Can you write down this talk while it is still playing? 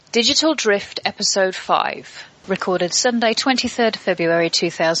Digital Drift Episode 5, recorded Sunday 23rd February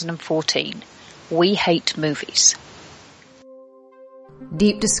 2014. We hate movies.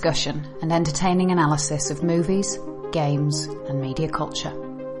 Deep discussion and entertaining analysis of movies, games and media culture.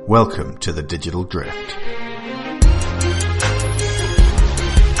 Welcome to the Digital Drift.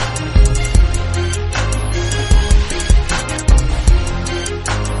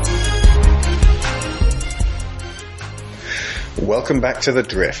 Welcome back to The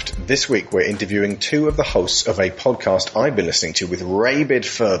Drift. This week we're interviewing two of the hosts of a podcast I've been listening to with rabid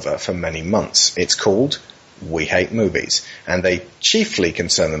fervour for many months. It's called We Hate Movies, and they chiefly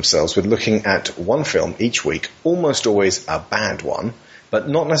concern themselves with looking at one film each week, almost always a bad one, but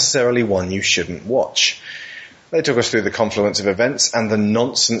not necessarily one you shouldn't watch. They took us through the confluence of events and the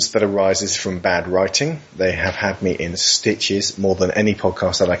nonsense that arises from bad writing. They have had me in stitches more than any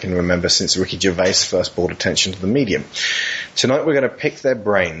podcast that I can remember since Ricky Gervais first brought attention to the medium. Tonight we're going to pick their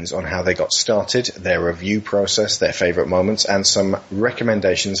brains on how they got started, their review process, their favourite moments, and some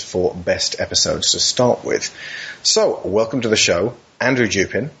recommendations for best episodes to start with. So, welcome to the show, Andrew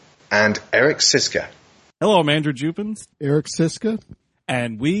Jupin and Eric Siska. Hello, I'm Andrew Jupin. Eric Siska.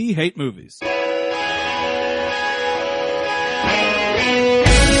 And we hate movies.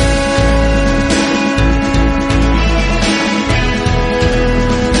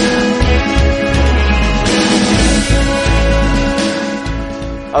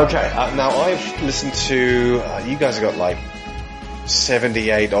 Okay, now I've listened to, you guys have got like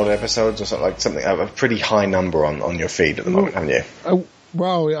 78 odd episodes or something, a pretty high number on your feed at the moment, haven't you?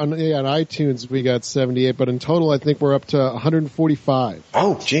 Wow, on iTunes we got 78, but in total I think we're up to 145.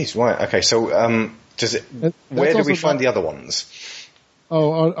 Oh, geez, right, okay, so where do we find the other ones?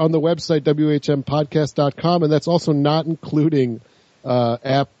 Oh, on the website, whmpodcast.com, and that's also not including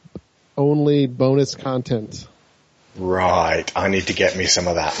app-only bonus content. Right, I need to get me some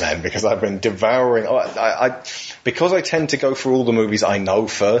of that then, because I've been devouring. Because I tend to go through all the movies I know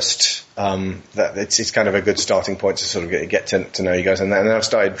first. That it's kind of a good starting point to sort of get to know you guys, and then I've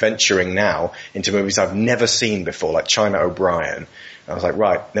started venturing now into movies I've never seen before, like China O'Brien. I was like,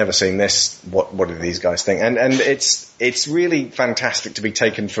 right, never seen this. What do these guys think? And it's really fantastic to be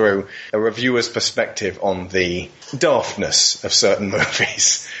taken through a reviewer's perspective on the daftness of certain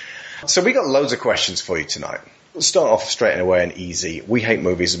movies. So we got loads of questions for you tonight. We'll start off straight away and easy. We Hate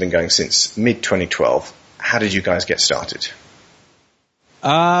Movies has been going since mid-2012. How did you guys get started?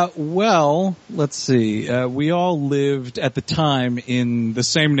 Well, let's see. We all lived at the time in the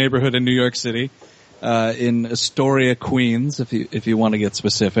same neighborhood in New York City, in Astoria, Queens, if you want to get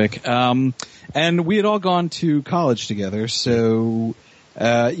specific. And we had all gone to college together, so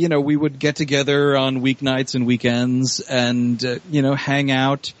we would get together on weeknights and weekends and hang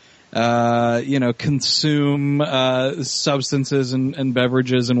out. Consume substances and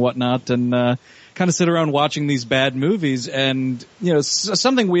beverages and whatnot, and kind of sit around watching these bad movies. And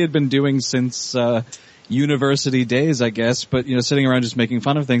something we had been doing since university days, I guess. But sitting around just making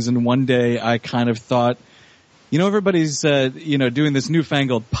fun of things. And one day I kind of thought, everybody's doing this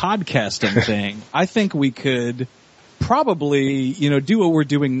newfangled podcasting thing. I think we could probably do what we're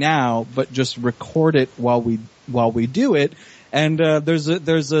doing now, but just record it while we do it. And there's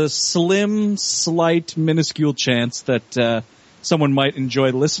a slim, slight, minuscule chance that someone might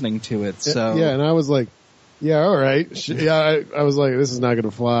enjoy listening to it. So yeah, and I was like, yeah, all right, I was like, this is not going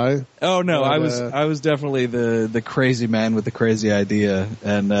to fly. Oh no, but, I was definitely the crazy man with the crazy idea,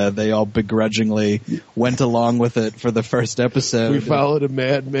 and they all begrudgingly went along with it for the first episode. We followed a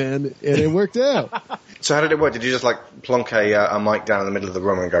madman, and it worked out. So how did it work? Did you just plonk a mic down in the middle of the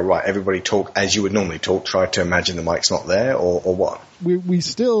room and go, right, everybody talk as you would normally talk, try to imagine the mic's not there, or what? We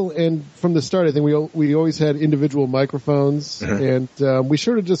still, and from the start, I think we always had individual microphones, and we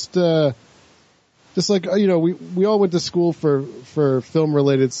sort of just like, we all went to school for film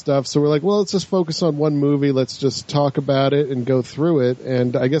related stuff, so we're like, well, let's just focus on one movie, let's just talk about it and go through it,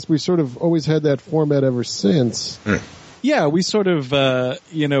 and I guess we sort of always had that format ever since. Yeah, we sort of,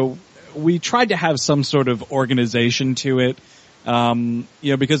 we tried to have some sort of organization to it,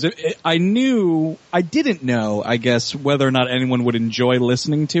 because I didn't know, I guess, whether or not anyone would enjoy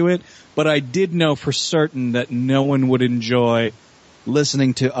listening to it, but I did know for certain that no one would enjoy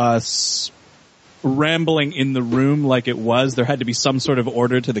listening to us rambling in the room like it was. There had to be some sort of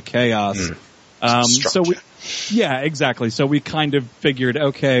order to the chaos. Yeah, exactly. So we kind of figured,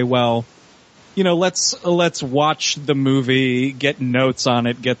 okay, well, let's watch the movie, get notes on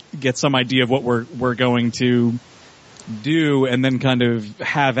it, get some idea of what we're going to do, and then kind of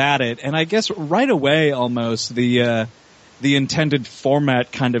have at it. And I guess right away, almost the intended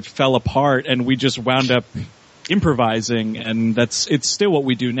format kind of fell apart, and we just wound up improvising, and it's still what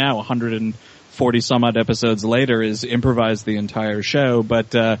we do now. 140 some odd episodes later is improvise the entire show.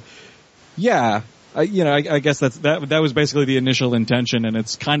 But I guess that was basically the initial intention, and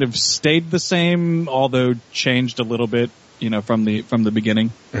it's kind of stayed the same, although changed a little bit, from the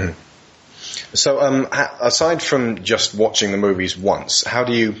beginning. Mm. So, aside from just watching the movies once, how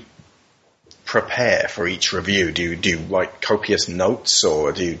do you prepare for each review? Do you write copious notes,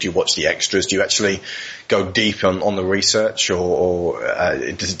 or do you watch the extras? Do you actually go deep on the research, or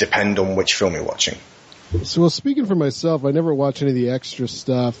does it depend on which film you're watching? So, well, speaking for myself, I never watch any of the extra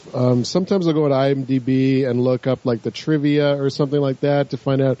stuff. Sometimes I'll go to IMDb and look up like the trivia or something like that to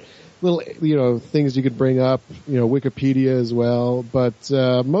find out little, things you could bring up, Wikipedia as well. But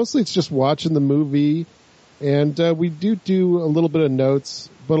mostly it's just watching the movie, and we do a little bit of notes,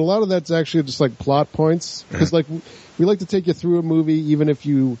 but a lot of that's actually just like plot points, because we like to take you through a movie even if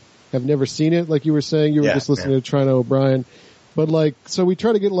you have never seen it. Like you were saying, you were just listening to Trina O'Brien, but so we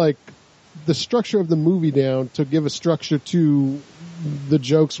try to get the structure of the movie down to give a structure to the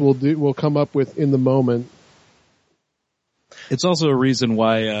jokes we'll come up with in the moment. It's also a reason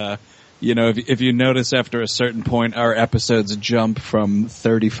why, if you notice after a certain point, our episodes jump from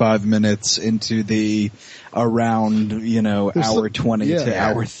 35 minutes into the around, hour 20 to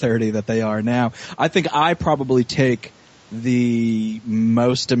hour 30 that they are now. I think I probably take the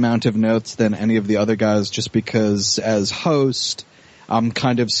most amount of notes than any of the other guys, just because as host, I'm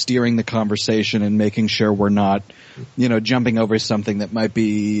kind of steering the conversation and making sure we're not, jumping over something that might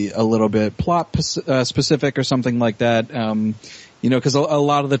be a little bit plot specific or something like that. Because a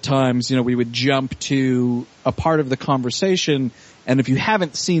lot of the times, we would jump to a part of the conversation, and if you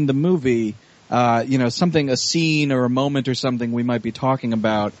haven't seen the movie, a scene or a moment or something we might be talking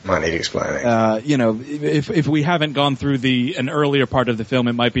about might need explaining. If we haven't gone through an earlier part of the film,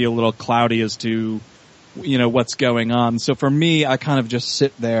 it might be a little cloudy as to what's going on. So for me, I kind of just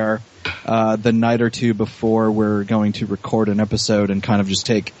sit there the night or two before we're going to record an episode and kind of just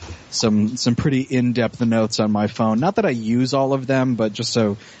take some pretty in-depth notes on my phone. Not that I use all of them, but just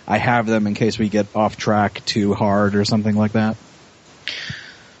so I have them in case we get off track too hard or something like that.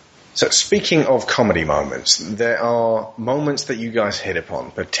 So speaking of comedy moments, there are moments that you guys hit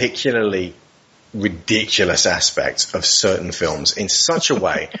upon, particularly ridiculous aspects of certain films in such a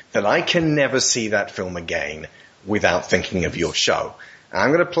way that I can never see that film again without thinking of your show. And I'm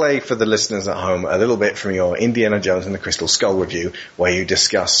going to play for the listeners at home a little bit from your Indiana Jones and the Crystal Skull review, where you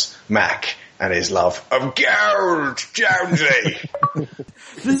discuss Mac and his love of gold, Jonesy.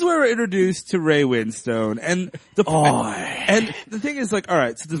 This is where we're introduced to Ray Winstone, and the thing is, all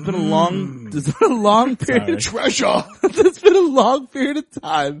right, so there's been a long period of treasure. There's been a long period of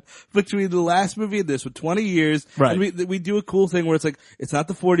time between the last movie and this, with 20 years. Right. And we do a cool thing where it's not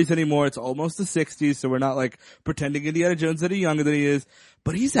the 40s anymore, it's almost the 60s, so we're not pretending Indiana Jones any younger than he is.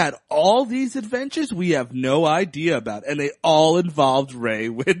 But he's had all these adventures we have no idea about, and they all involved Ray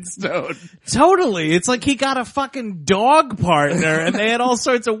Winstone. Totally. It's like he got a fucking dog partner, and they had all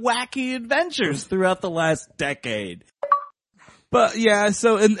sorts of wacky adventures throughout the last decade. But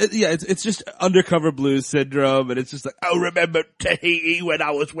it's just undercover blues syndrome, and it's just remember Tahiti when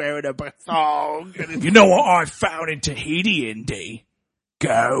I was wearing a thong. You know what I found in Tahiti, Indy?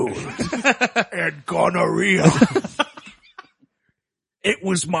 Gold. And gonorrhea. It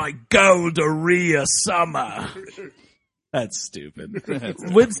was my golderia summer. That's stupid.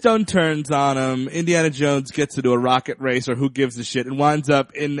 Winstone turns on him. Indiana Jones gets into a rocket race, or who gives a shit, and winds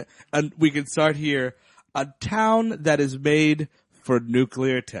up in, and we can start here, a town that is made for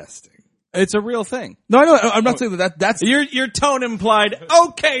nuclear testing. It's a real thing. No, I'm not saying that's... Your tone implied,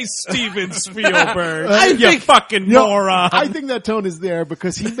 okay, Steven Spielberg, you fucking moron. I think that tone is there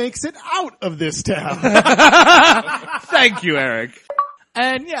because he makes it out of this town. Thank you, Eric.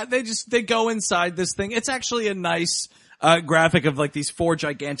 And they go inside this thing. It's actually a nice graphic of these 4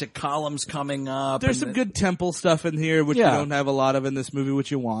 gigantic columns coming up. There's some good temple stuff in here, which we don't have a lot of in this movie, which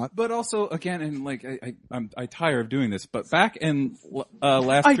you want. But also, again, and I tire of doing this, but back in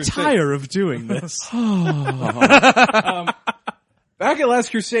Last Crusade... I tire of doing this. Back at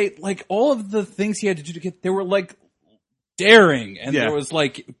Last Crusade, all of the things he had to do to get, they were daring, and there was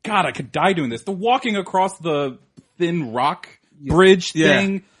God, I could die doing this. The walking across the thin rock bridge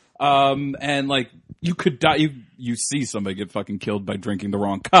thing, and you could die. You see somebody get fucking killed by drinking the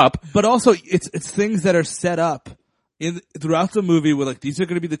wrong cup. But also, it's things that are set up throughout the movie where these are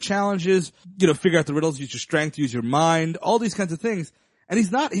going to be the challenges. Figure out the riddles, use your strength, use your mind, all these kinds of things. And he's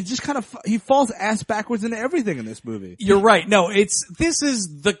not. He's just kind of. He falls ass backwards into everything in this movie. You're right. No, this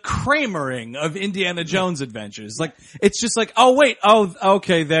is the Kramering of Indiana Jones adventures. Like, it's just like, oh wait, oh,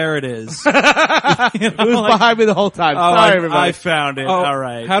 okay, there it is. You know, It was behind me the whole time. Oh, Sorry, everybody. I found it. Oh, All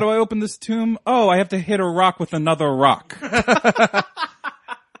right. How do I open this tomb? Oh, I have to hit a rock with another rock.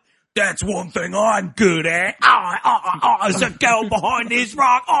 That's one thing I'm good at. There's a girl behind this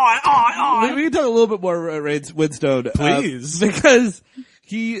rock. We can talk a little bit more Ray Winstone. Please. Because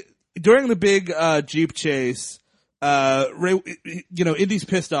during the big Jeep chase, Ray, you know, Indy's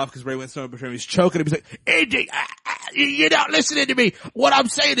pissed off because Ray Winstone betrayed him. He's choking him. He's like, Indy, you're not listening to me. What I'm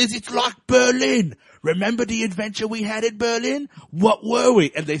saying is it's like Berlin. Remember the adventure we had in Berlin? What were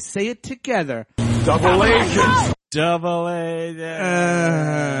we? And they say it together. Double agents. Double agent.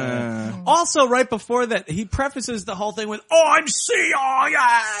 Also, right before that, he prefaces the whole thing with, I'm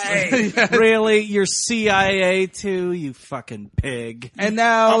CIA! Really? You're CIA too, you fucking pig. And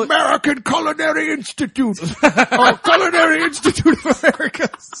now American Culinary Institute. Culinary Institute of America.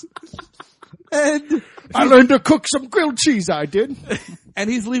 and I learned to cook some grilled cheese, I did. And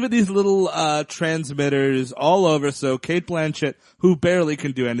he's leaving these little transmitters all over, so Cate Blanchett, who barely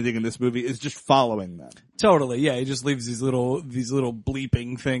can do anything in this movie, is just following them. Totally, yeah, he just leaves these little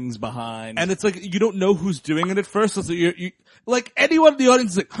bleeping things behind. And it's like, you don't know who's doing it at first, so you like, anyone in the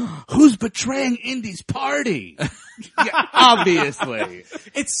audience is like, who's betraying Indy's party? Yeah, obviously.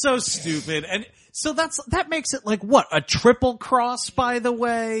 It's so stupid, and so that makes it like, what, a triple cross, by the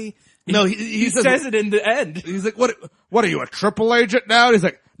way? No, he says it in the end. He's like, what are you, a triple agent now? And he's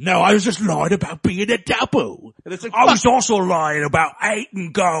like, no, I was just lying about being a double. And it's like, I was also lying about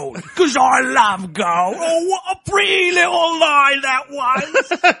hating gold, cause I love gold. Oh, what a pretty little lie that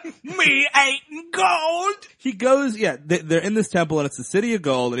was. Me hating gold. he goes, yeah, they're in this temple and it's the city of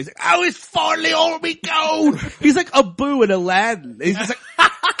gold, and he's like, oh, it's finally all me gold. He's like Abu in Aladdin. He's just like,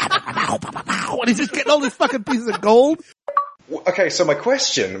 and he's just getting all these fucking pieces of gold. Okay, so my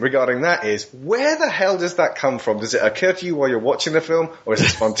question regarding that is, where the hell does that come from? Does it occur to you while you're watching the film, or is it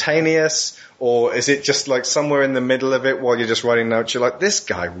spontaneous, or is it just like somewhere in the middle of it while you're just writing notes? You're like, this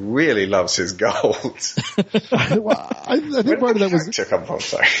guy really loves his gold. I think part of that was. Come from,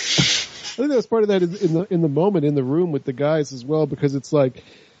 sorry. I think that was part of that in the moment in the room with the guys as well, because it's like,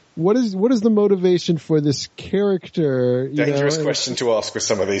 what is the motivation for this character? Dangerous question to ask with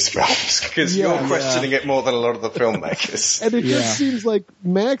some of these films, because you're questioning it more than a lot of the filmmakers. And it just seems like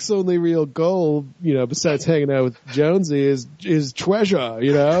Mac's only real goal, besides hanging out with Jonesy, is treasure,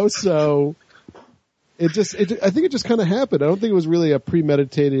 so I think it just kind of happened. I don't think it was really a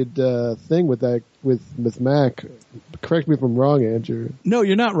premeditated thing with Mac. Correct me if I'm wrong, Andrew. No,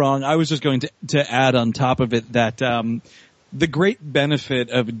 you're not wrong. I was just going to add on top of it that the great benefit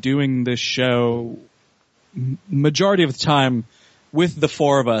of doing this show, majority of the time, with the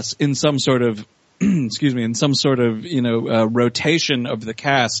four of us in some sort of, rotation of the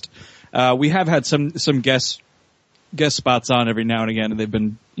cast. We have had some guest spots on every now and again, and they've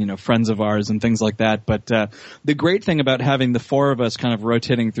been, friends of ours and things like that. But the great thing about having the four of us kind of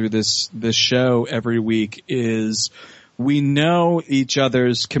rotating through this show every week is we know each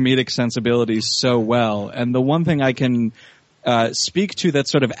other's comedic sensibilities so well. And the one thing I can speak to that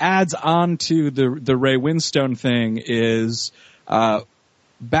sort of adds on to the Ray Winstone thing is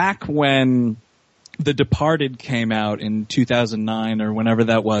back when The Departed came out in 2009 or whenever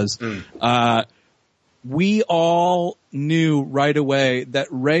that was, we all knew right away that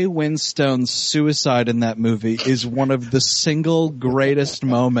Ray Winstone's suicide in that movie is one of the single greatest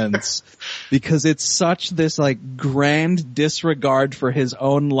moments, because it's such this like grand disregard for his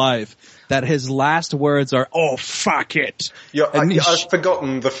own life that his last words are, "Oh, fuck it." I've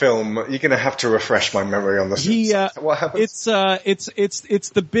forgotten the film. You're going to have to refresh my memory on this. What happens? It's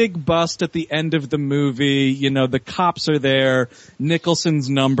the big bust at the end of the movie. The cops are there. Nicholson's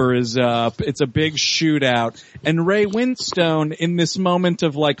number is up. It's a big shootout. And Ray Winstone, in this moment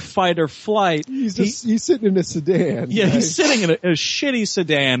of like fight or flight, he's sitting in a sedan. Yeah, right? He's sitting in a shitty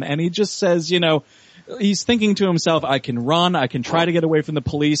sedan, and he just says, he's thinking to himself, I can run, I can try to get away from the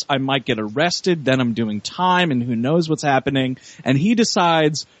police, I might get arrested, then I'm doing time, and who knows what's happening. And he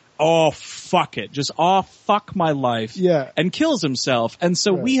decides, oh, fuck it. Just, fuck my life. Yeah. And kills himself. And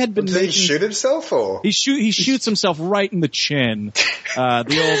so we had been Did he shoot himself, or? He shoots himself right in the chin.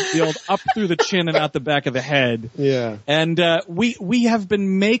 The old up through the chin and out the back of the head. Yeah. And, we have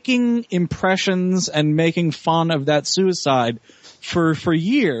been making impressions and making fun of that suicide for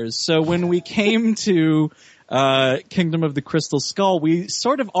years. So when we came to Kingdom of the Crystal Skull, we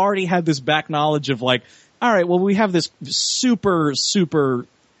sort of already had this back knowledge of like, all right, well, we have this super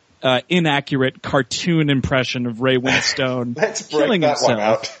inaccurate cartoon impression of Ray Winstone Let's killing break that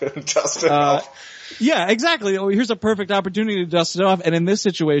himself. one out. Dust it off. Yeah, exactly. Oh, here's a perfect opportunity to dust it off. And in this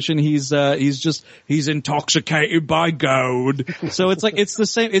situation, he's intoxicated by gold. So it's like, it's the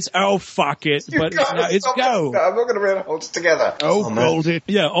same. It's, oh, fuck it. But it's gold. I'm not going to be able to hold it together. Gold it.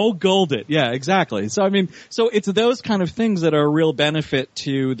 Yeah, gold it. Yeah, exactly. So I mean, so it's those kind of things that are a real benefit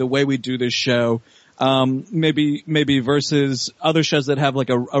to the way we do this show. Maybe versus other shows that have like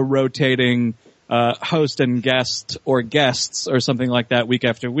a rotating, host and guest or guests or something like that week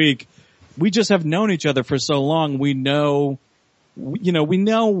after week. We just have known each other for so long. We know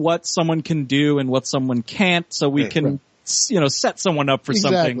what someone can do and what someone can't, so we can, set someone up for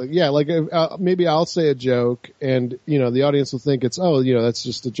something. Exactly. Yeah, like maybe I'll say a joke, and the audience will think it's that's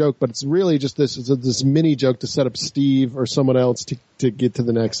just a joke, but it's really just this mini joke to set up Steve or someone else to get to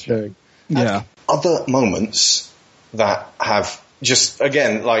the next thing. Yeah. Other moments that have just,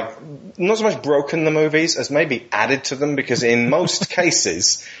 again, like, not so much broken the movies as maybe added to them, because in most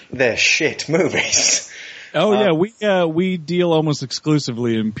cases, they're shit movies. Oh yeah, we deal almost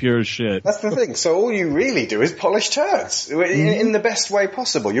exclusively in pure shit. That's the thing. So all you really do is polish turds in the best way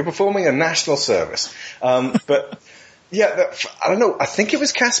possible. You're performing a national service. But yeah, I don't know. I think it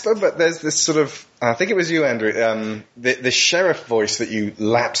was Casper, but there's this sort of, I think it was you, Andrew, the sheriff voice that you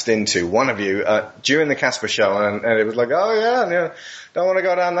lapsed into, one of you, during the Casper show, and it was like, oh yeah, don't want to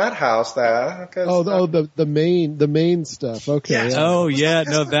go down that house there. The main stuff. Okay. Yeah. Oh yeah,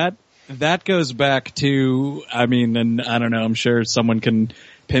 no, that goes back to, I mean, and I don't know, I'm sure someone can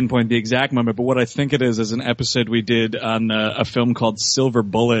pinpoint the exact moment, but what I think it is an episode we did on a film called Silver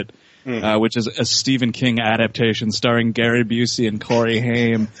Bullet, which is a Stephen King adaptation starring Gary Busey and Corey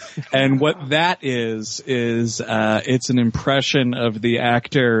Haim. And what that is it's an impression of the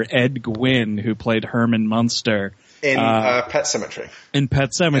actor Ed Gwynn, who played Herman Munster. In Pet Sematary. In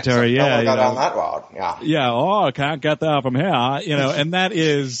Pet Sematary, yeah. Don't go down that road, yeah. Yeah, I can't get that from here, and that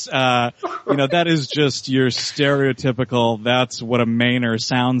is, that is just your stereotypical, that's what a Mainer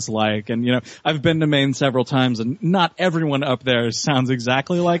sounds like. And, I've been to Maine several times, and not everyone up there sounds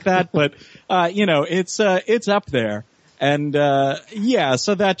exactly like that, but, it's up there. And,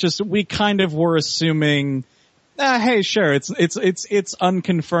 so that just, we kind of were assuming, hey, sure, it's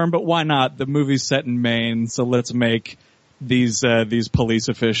unconfirmed, but why not? The movie's set in Maine, so let's make these police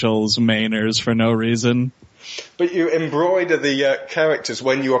officials Mainers for no reason. But you embroider the characters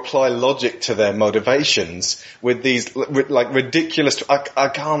when you apply logic to their motivations with these like ridiculous. I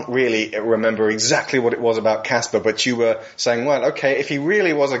can't really remember exactly what it was about Casper, but you were saying, well, okay, if he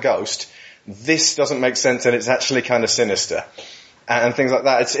really was a ghost, this doesn't make sense, and it's actually kind of sinister. And things like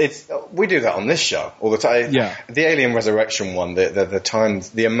that. We do that on this show all the time. Yeah. The Alien Resurrection one,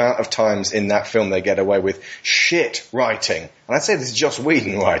 the amount of times in that film they get away with shit writing. And I'd say this is Joss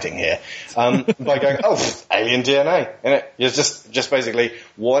Whedon writing here. By going, alien DNA, innit? You're just basically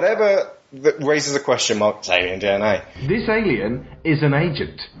whatever that raises a question mark, it's alien DNA. This alien is an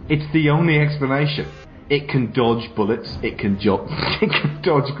agent. It's the only explanation. It can dodge bullets, it can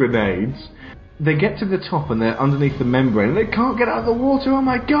dodge grenades. They get to the top and they're underneath the membrane and they can't get out of the water. Oh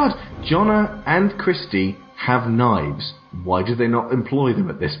my god! Jonna and Christy have knives. Why do they not employ them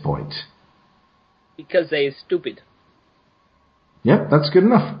at this point? Because they are stupid. Yep, that's good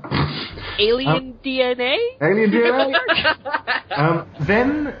enough. Alien DNA? Alien DNA?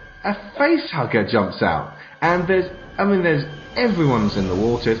 Then a facehugger jumps out. And there's everyone's in the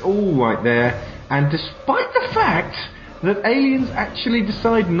water. It's all right there. And despite the fact that aliens actually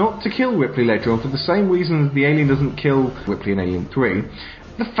decide not to kill Ripley later on for the same reason that the alien doesn't kill Ripley in Alien 3,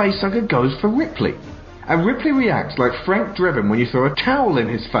 the facehugger goes for Ripley. And Ripley reacts like Frank Drebin when you throw a towel in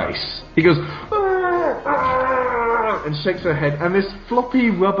his face. He goes, and shakes her head, and this floppy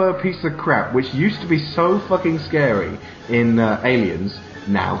rubber piece of crap, which used to be so fucking scary in Aliens,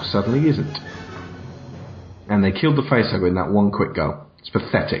 now suddenly isn't. And they killed the facehugger in that one quick go. It's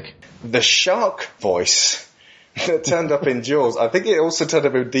pathetic. The shark voice that turned up in Jaws, I think it also turned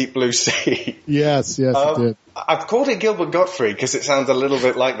up in Deep Blue Sea. Yes, it did. I've called it Gilbert Gottfried because it sounds a little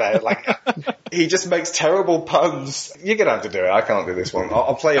bit like that. Like, he just makes terrible puns. You're going to have to do it. I can't do this one.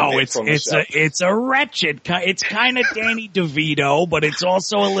 I'll play a bit from the show. It's a wretched, it's kind of Danny DeVito, but it's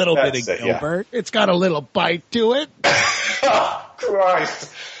also a little bit of Gilbert. Yeah. It's got a little bite to it.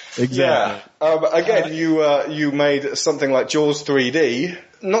 Christ. Exactly. Yeah. Again, you made something like Jaws 3D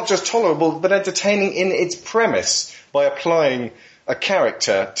not just tolerable, but entertaining in its premise by applying a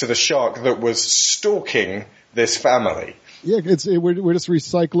character to the shark that was stalking this family. Yeah, we're just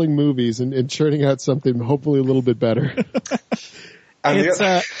recycling movies and churning out something hopefully a little bit better.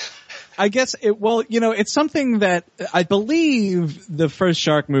 I I guess it's something that I believe the first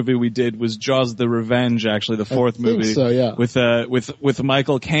shark movie we did was Jaws: The Revenge, actually, the fourth movie. So, yeah. With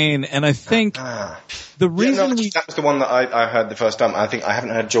Michael Caine. And I think the reason that was the one that I heard the first time. I think I haven't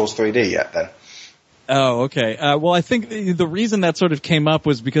heard Jaws 3D yet then. Oh, okay. Well, I think the reason that sort of came up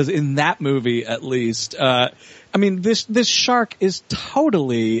was because in that movie, at least, this shark is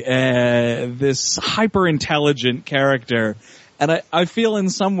totally, this hyper intelligent character. And I feel in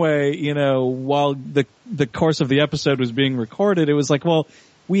some way, while the course of the episode was being recorded, it was like, well,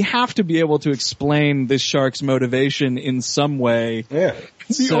 we have to be able to explain this shark's motivation in some way. Yeah.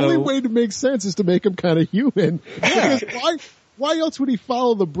 The only way to make sense is to make him kind of human. Yeah. Why else would he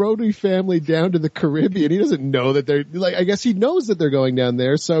follow the Brody family down to the Caribbean? He doesn't know that they're, I guess he knows that they're going down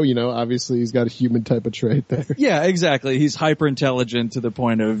there. So, obviously he's got a human type of trait there. Yeah, exactly. He's hyper intelligent to the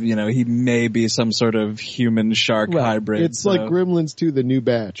point of, he may be some sort of human shark hybrid. It's like Gremlins 2, the new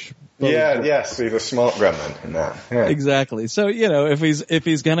batch. Yes, he's a smart gremlin in that. Yeah. Exactly. So, if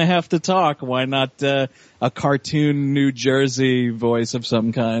he's gonna have to talk, why not, a cartoon New Jersey voice of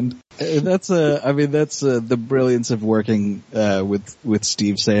some kind? That's the brilliance of working, with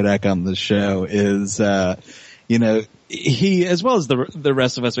Steve Sadak on the show is, he, as well as the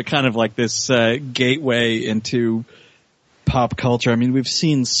rest of us, are kind of like this, gateway into pop culture. I mean, we've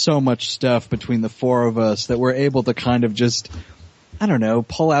seen so much stuff between the four of us that we're able to kind of just, I don't know,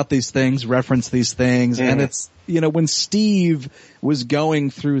 pull out these things, reference these things. Mm. And it's, when Steve was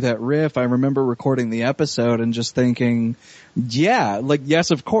going through that riff, I remember recording the episode and just thinking,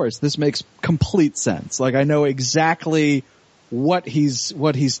 yes, of course, this makes complete sense. Like, I know exactly what he's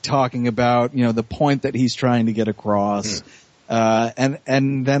talking about, the point that he's trying to get across. Mm.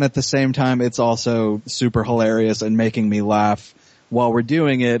 And then at the same time, it's also super hilarious and making me laugh while we're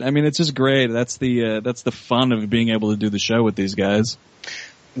doing it. I mean, it's just great. That's the fun of being able to do the show with these guys.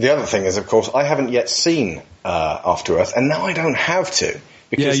 The other thing is, of course, I haven't yet seen After Earth, and now I don't have to.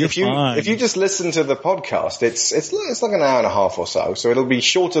 Because if you just listen to the podcast, it's like an hour and a half or so it'll be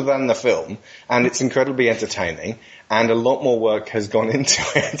shorter than the film, and it's incredibly entertaining, and a lot more work has gone into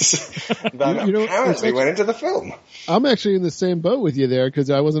it than apparently went into the film. I'm actually in the same boat with you there, because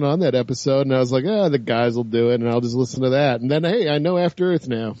I wasn't on that episode, and I was like, the guys will do it, and I'll just listen to that. And then, hey, I know After Earth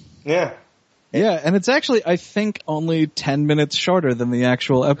now. Yeah. Yeah, and it's actually, I think, only 10 minutes shorter than the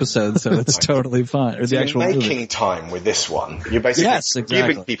actual episode, so it's totally fine. Or the actual making movie. Time with this one. You're basically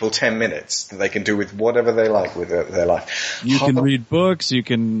giving people 10 minutes that they can do with whatever they like with their life. You can read books, you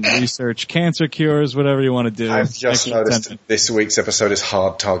can research cancer cures, whatever you want to do. I've just noticed this week's episode is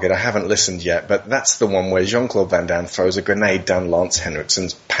Hard Target. I haven't listened yet, but that's the one where Jean-Claude Van Damme throws a grenade down Lance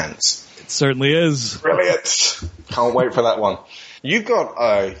Henriksen's pants. It certainly is. Brilliant! Can't wait for that one. You've got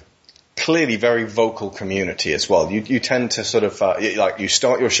a clearly very vocal community as well. You tend to sort of you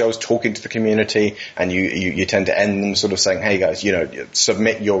start your shows talking to the community, and you tend to end them sort of saying, "Hey guys,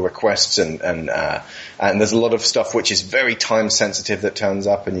 submit your requests," and there's a lot of stuff which is very time sensitive that turns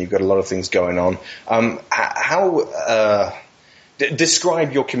up, and you've got a lot of things going on.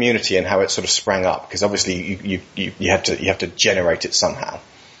 Describe your community and how it sort of sprang up, because obviously you have to generate it somehow.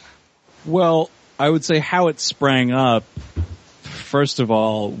 Well, I would say how it sprang up, first of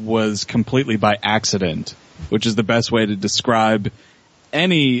all, was completely by accident, which is the best way to describe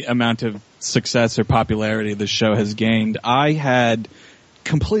any amount of success or popularity the show has gained. I had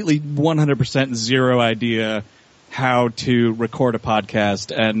completely 100% zero idea how to record a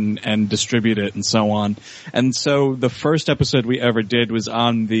podcast and distribute it and so on. And so the first episode we ever did was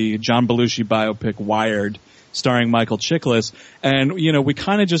on the John Belushi biopic Wired, starring Michael Chiklis. And, we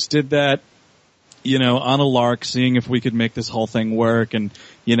kind of just did that, on a lark, seeing if we could make this whole thing work. And,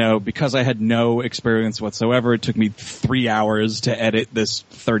 because I had no experience whatsoever, it took me 3 hours to edit this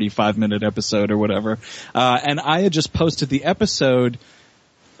 35-minute episode or whatever. And I had just posted the episode,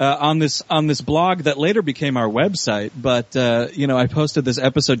 on this blog that later became our website. But, I posted this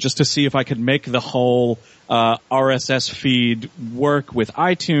episode just to see if I could make the whole, RSS feed work with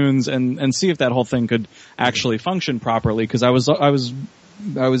iTunes and see if that whole thing could actually function properly. Cause I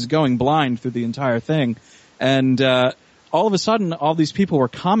was going blind through the entire thing. And, all of a sudden, all these people were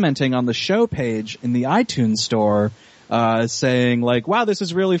commenting on the show page in the iTunes store, saying like, wow, this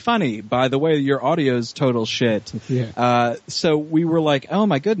is really funny. By the way, your audio's total shit. Yeah. So we were like, oh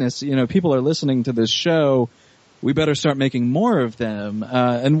my goodness, people are listening to this show. We better start making more of them.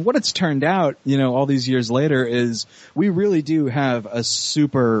 And what it's turned out, all these years later is we really do have a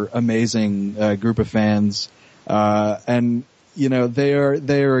super amazing, group of fans. And, they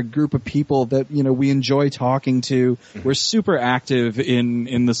are a group of people that, we enjoy talking to. We're super active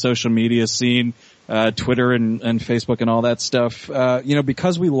in the social media scene, Twitter and Facebook and all that stuff.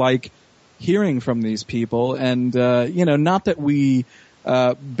 Because we like hearing from these people. And, not that we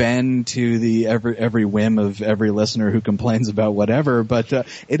bend to the every whim of every listener who complains about whatever, but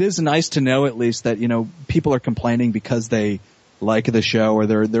it is nice to know at least that, people are complaining because they like the show, or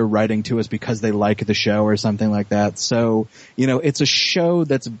they're writing to us because they like the show or something like that. So, it's a show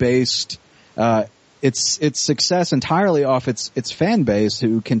that's based, its success entirely off its fan base,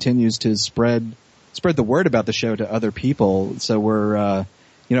 who continues to spread the word about the show to other people. So we're,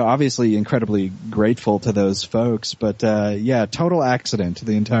 obviously incredibly grateful to those folks, but, total accident,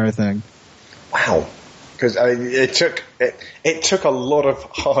 the entire thing. Wow. Because it took a lot of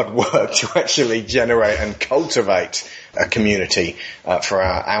hard work to actually generate and cultivate a community for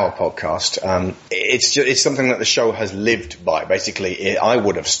our podcast. It's something that the show has lived by. Basically, I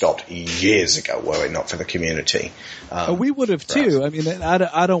would have stopped years ago were it not for the community. We would have too. I mean,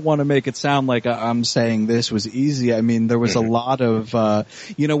 I don't want to make it sound like I'm saying this was easy. I mean, there was a lot of,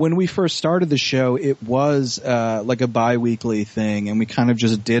 when we first started the show, it was like a bi-weekly thing, and we kind of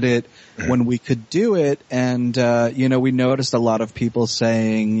just did it when we could do it. And, we noticed a lot of people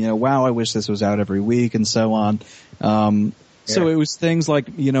saying, wow, I wish this was out every week, and so on. So it was things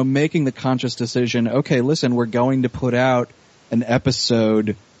like, making the conscious decision, okay, listen, we're going to put out an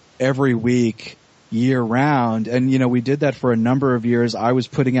episode every week year round. And, we did that for a number of years. I was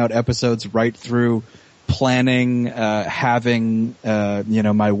putting out episodes right through planning, having,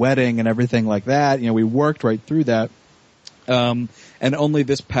 my wedding and everything like that. We worked right through that. And only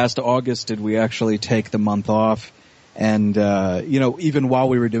this past August did we actually take the month off. And, even while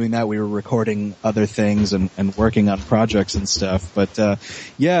we were doing that, we were recording other things and working on projects and stuff. But,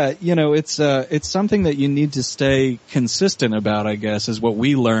 it's something that you need to stay consistent about, I guess, is what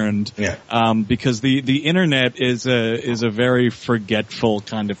we learned. Yeah. Because the internet is a very forgetful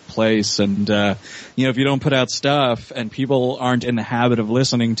kind of place. And, if you don't put out stuff and people aren't in the habit of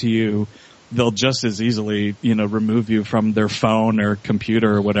listening to you, they'll just as easily, remove you from their phone or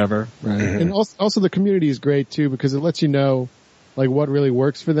computer or whatever. Right. And also the community is great too, because it lets you know, like, what really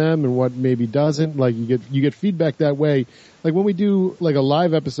works for them and what maybe doesn't. Like, you get feedback that way. Like, when we do, like, a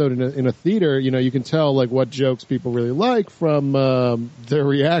live episode in a theater, you can tell, like, what jokes people really like from, their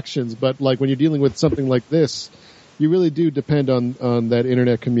reactions. But, like, when you're dealing with something like this, you really do depend on that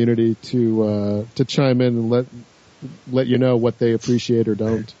internet community to chime in and let you know what they appreciate or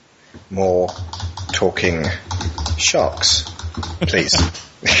don't. More talking sharks, please.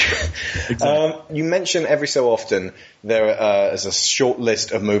 You mention every so often there is a short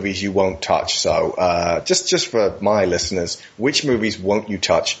list of movies you won't touch. So just for my listeners, which movies won't you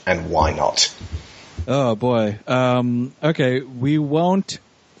touch and why not? Oh boy. Okay, we won't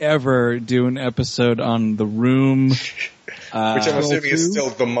ever do an episode on The Room. Which I'm assuming is still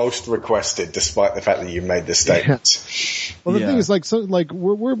the most requested, despite the fact that you made this statement. Yeah. Well, the thing is,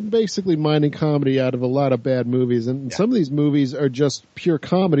 we're basically mining comedy out of a lot of bad movies, and some of these movies are just pure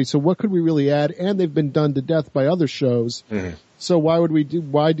comedy. So what could we really add? And they've been done to death by other shows. Mm-hmm. So why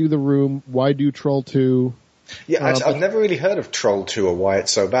do The Room? Why do Troll 2? Yeah, I've never really heard of Troll 2 or why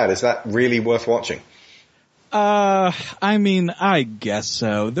it's so bad. Is that really worth watching? I mean, I guess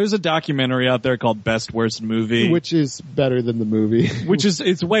so. There's a documentary out there called Best Worst Movie, which is better than the movie.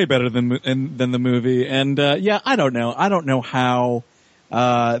 It's way better than the movie. And I don't know. I don't know how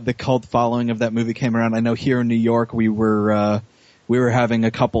the cult following of that movie came around. I know here in New York we were having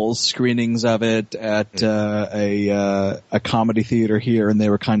a couple screenings of it at a comedy theater here, and they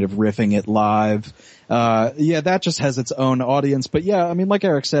were kind of riffing it live. That just has its own audience. But yeah, I mean, like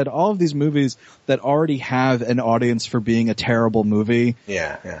Eric said, all of these movies that already have an audience for being a terrible movie.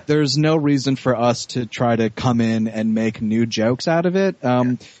 Yeah. There's no reason for us to try to come in and make new jokes out of it.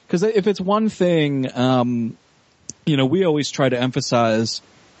 Cause if it's one thing, we always try to emphasize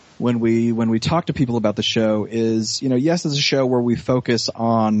when we talk to people about the show is, yes, it's a show where we focus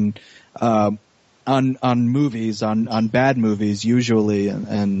on movies, on bad movies usually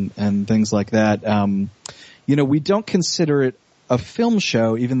and things like that. We don't consider it a film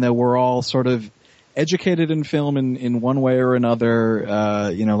show, even though we're all sort of educated in film in one way or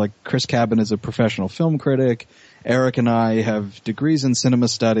another. Like Chris Cabin is a professional film critic. Eric and I have degrees in cinema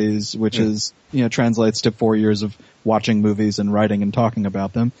studies, which is, translates to 4 years of watching movies and writing and talking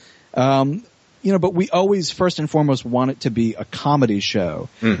about them. But we always first and foremost want it to be a comedy show.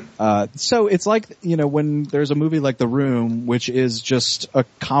 So it's like, when there's a movie like The Room, which is just a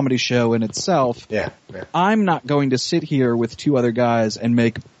comedy show in itself. Yeah. I'm not going to sit here with two other guys and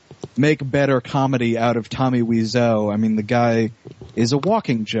make better comedy out of Tommy Wiseau. I mean, the guy is a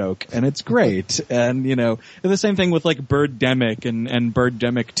walking joke, and it's great. And, the same thing with like Birdemic and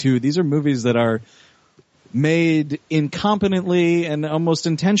Birdemic 2. These are movies that are made incompetently and almost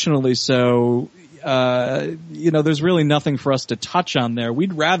intentionally so. There's really nothing for us to touch on there.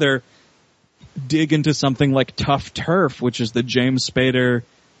 We'd rather dig into something like Tough Turf, which is the James Spader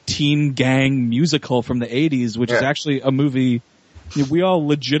teen gang musical from the 80s, which is actually a movie we all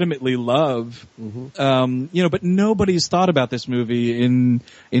legitimately love. Mm-hmm. But nobody's thought about this movie in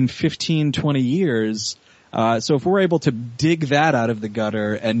 15, 20 years. So if we're able to dig that out of the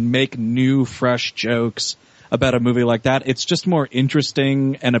gutter and make new, fresh jokes about a movie like that, it's just more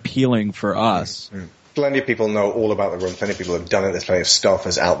interesting and appealing for us. Mm-hmm. Plenty of people know all about The Room. Plenty of people have done it. There's plenty of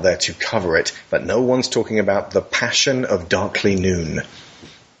staffers out there to cover it. But no one's talking about The Passion of Darkly Noon,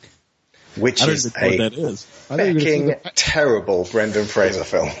 which is a fucking terrible Brendan Fraser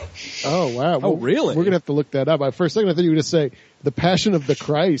film. Oh, wow. Oh, really? We're going to have to look that up. For a second, I thought you were going to say The Passion of the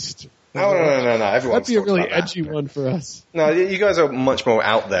Christ. No. Everyone's That'd be a really about edgy one for us. No, you guys are much more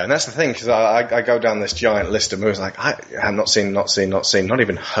out there, and that's the thing. Because I go down this giant list of movies, like I have not seen, not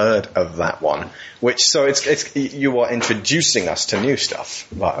even heard of that one. Which so it's you are introducing us to new stuff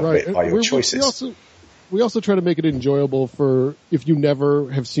by your choices. We also try to make it enjoyable for if you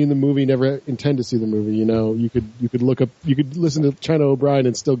never have seen the movie, never intend to see the movie. You could listen to China O'Brien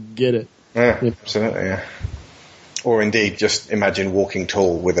and still get it. Yeah, absolutely. Yeah. Or indeed, just imagine Walking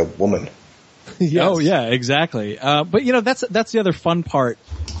Tall with a woman. Yes. Oh yeah, exactly. But that's the other fun part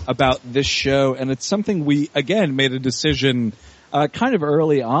about this show, and it's something we again made a decision kind of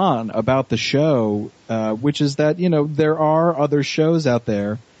early on about the show, which is that there are other shows out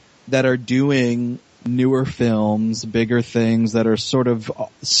there that are doing newer films, bigger things that are sort of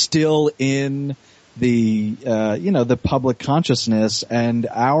still in the the public consciousness, and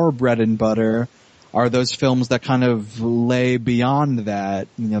our bread and butter are those films that kind of lay beyond that,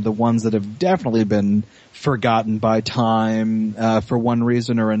 the ones that have definitely been forgotten by time, for one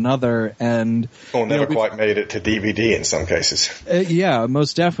reason or another, and or never quite made it to DVD in some cases. Yeah,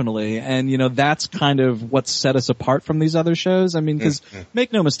 most definitely. And that's kind of what set us apart from these other shows. I mean, because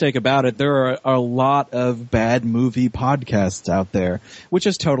make no mistake about it, there are a lot of bad movie podcasts out there, which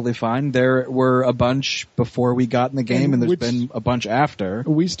is totally fine. There were a bunch before we got in the game, and there's been a bunch after.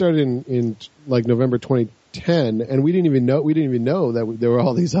 We started in like November 2010, and we didn't even know that there were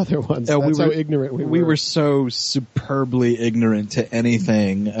all these other ones. That's how ignorant we were. We were so superbly ignorant to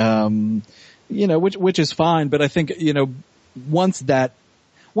anything, which is fine. But I think, once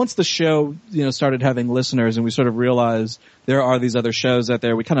the show, started having listeners and we sort of realized there are these other shows out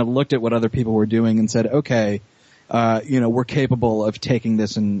there, we kind of looked at what other people were doing and said, okay, we're capable of taking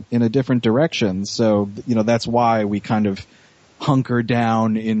this in a different direction. So, that's why we kind of hunker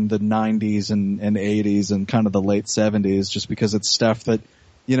down in the 90s and 80s and kind of the late 70s, just because it's stuff that,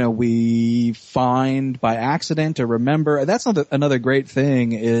 we find by accident or remember. That's another great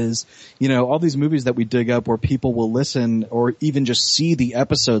thing is, all these movies that we dig up where people will listen or even just see the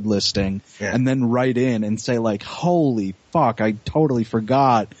episode listing and then write in and say like, holy fuck, I totally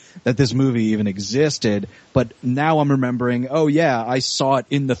forgot that this movie even existed. But now I'm remembering, oh yeah, I saw it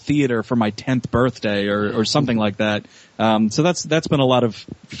in the theater for my 10th birthday or something like that. So that's been a lot of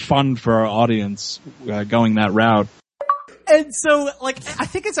fun for our audience, going that route. And so, I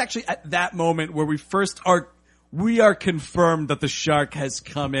think it's actually at that moment where we are confirmed that the shark has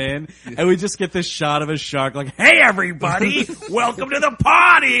come in, and we just get this shot of a shark like, hey everybody, welcome to the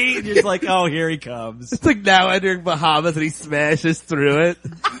party! And you're like, oh, here he comes. It's like now entering Bahamas and he smashes through it.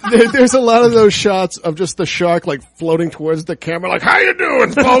 There's a lot of those shots of just the shark floating towards the camera like, how you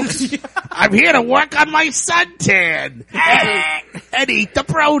doing, folks? I'm here to work on my suntan and eat the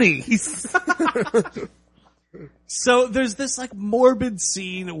Brodies. So there's this morbid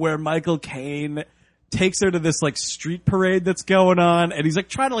scene where Michael Caine takes her to this street parade that's going on, and he's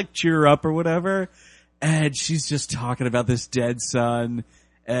trying to cheer her up or whatever, and she's just talking about this dead son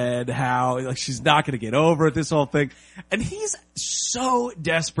and how she's not going to get over it, this whole thing. And he's so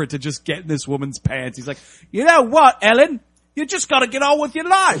desperate to just get in this woman's pants. He's like, you know what, Ellen? You just gotta get on with your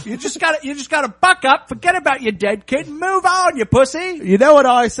life. You just gotta buck up, forget about your dead kid, and move on, you pussy. You know what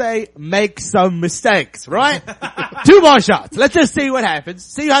I say? Make some mistakes, right? 2 more shots. Let's just see what happens.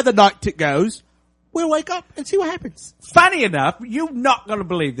 See how the night goes. We'll wake up and see what happens. Funny enough, you're not gonna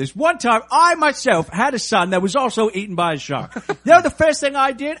believe this. One time, I myself had a son that was also eaten by a shark. You know the first thing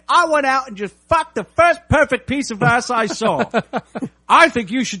I did? I went out and just fucked the first perfect piece of ass I saw. I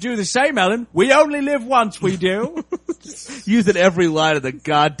think you should do the same, Ellen. We only live once, we do. Using every line of the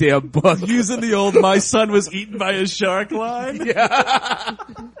goddamn book. Using the old my son was eaten by a shark line. Yeah.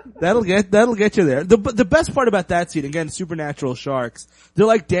 That'll get you there. The best part about that scene, again, supernatural sharks,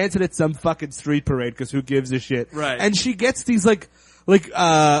 they're dancing at some fucking street parade because who gives a shit. Right. And she gets these like,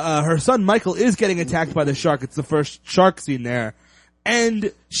 her son Michael is getting attacked by the shark. It's the first shark scene there.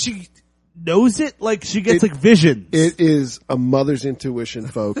 And she knows it, like she gets like visions. It is a mother's intuition,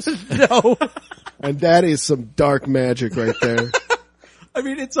 folks. No. And that is some dark magic right there. I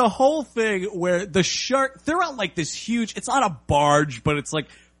mean, it's a whole thing where the shark, they're on like this huge, it's not a barge, but it's like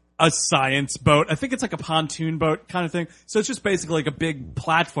a science boat. I think it's like a pontoon boat kind of thing. So it's just basically like a big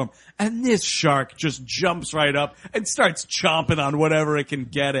platform. And this shark just jumps right up and starts chomping on whatever it can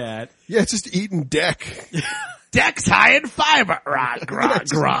get at. Yeah, it's just eating deck. Deck's high in fiber.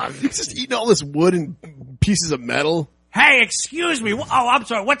 Grog. He's just eating all this wood and pieces of metal. Hey, excuse me. Oh, I'm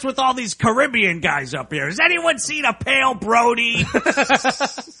sorry. What's with all these Caribbean guys up here? Has anyone seen a pale Brody?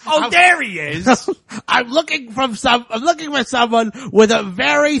 Oh, there he is. I'm looking for someone with a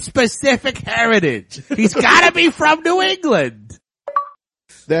very specific heritage. He's gotta be from New England.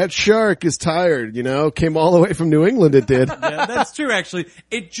 That shark is tired, came all the way from New England, it did. Yeah, that's true actually.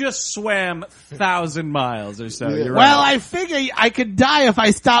 It just swam 1,000 miles or so. Yeah. You're Well, right. I figure I could die if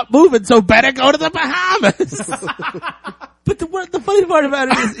I stop moving, so better go to the Bahamas. But the funny part about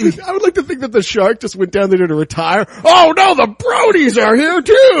it is, I would like to think that the shark just went down there to retire. Oh no, the Brodies are here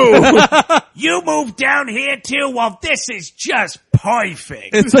too! You moved down here too? Well, this is just perfect.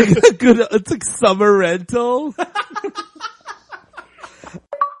 it's like it's like summer rental.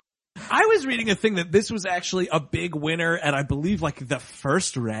 I was reading a thing that this was actually a big winner at, I believe, like the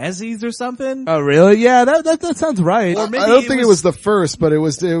first Razzies or something. Oh, really? Yeah, that sounds right. Or maybe I don't think it was the first, but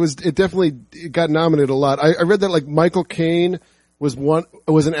it definitely got nominated a lot. I read that like Michael Caine was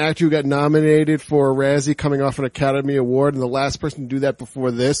an actor who got nominated for a Razzie coming off an Academy Award, and the last person to do that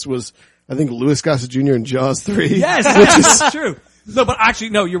before this was, I think, Louis Gossett Jr. in Jaws 3. Yes, that's true. No, but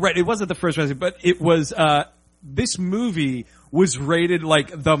actually, no, you're right. It wasn't the first Razzie, but it was, this movie was rated like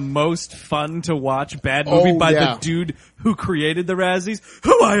the most fun to watch bad movie by the dude who created the Razzies,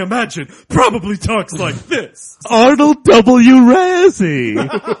 who I imagine probably talks like this. Arnold W. Razzie.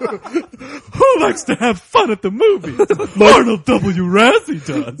 Who likes to have fun at the movies? Arnold W. Razzie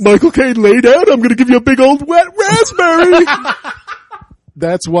does. Michael Caine, lay down, I'm gonna give you a big old wet raspberry!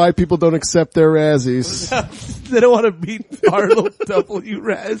 That's why people don't accept their Razzies. They don't want to meet Arnold W.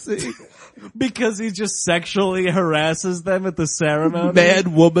 Razzie. Because he just sexually harasses them at the ceremony?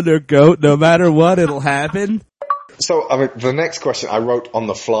 Man, woman, or goat, no matter what, it'll happen. So, I mean, the next question I wrote on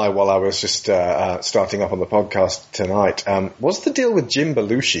the fly while I was just starting up on the podcast tonight. What's the deal with Jim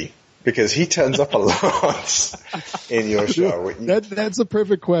Belushi? Because he turns up a lot in your show. That's a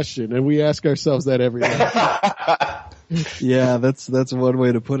perfect question, and we ask ourselves that every night. Yeah, that's one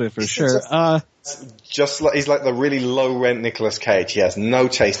way to put it for sure. Just like, he's like the really low rent Nicolas Cage. He has no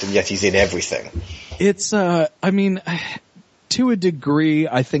taste and yet he's in everything. It's, I mean, to a degree,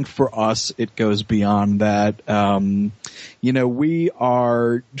 I think for us, it goes beyond that. We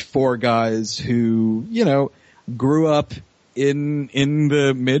are four guys who, grew up in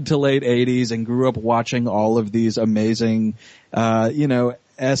the mid to late 80s and grew up watching all of these amazing,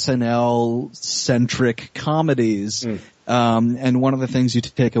 SNL centric comedies. And one of the things you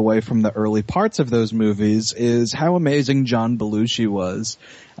take away from the early parts of those movies is how amazing John Belushi was.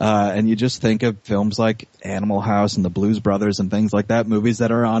 And you just think of films like Animal House and the Blues Brothers and things like that, movies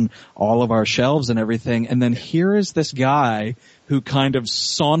that are on all of our shelves and everything. And then here is this guy who kind of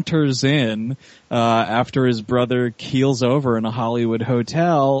saunters in, after his brother keels over in a Hollywood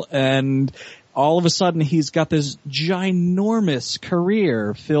hotel, and all of a sudden he's got this ginormous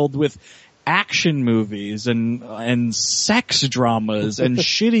career filled with action movies and sex dramas and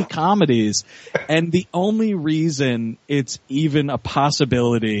shitty comedies. And the only reason it's even a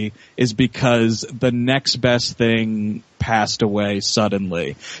possibility is because the next best thing passed away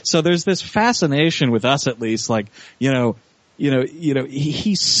suddenly. So there's this fascination with us, at least, like,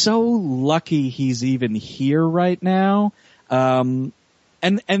 he's so lucky he's even here right now. And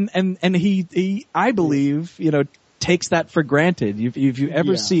he, I believe, takes that for granted. If you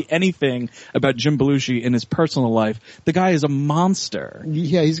ever see anything about Jim Belushi in his personal life, the guy is a monster.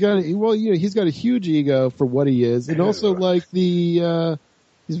 Yeah, he's got a huge ego for what he is, and also like he's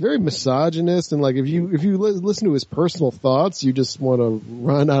very misogynist, and like if you listen to his personal thoughts, you just want to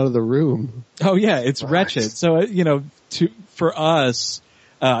run out of the room. Oh yeah, it's wretched. So for us,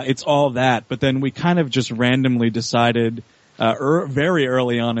 it's all that. But then we kind of just randomly decided, very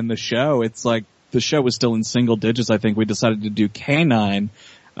early on in the show, it's like, the show was still in single digits, I think. We decided to do K-9.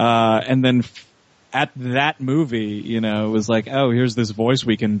 And then at that movie, it was like, oh, here's this voice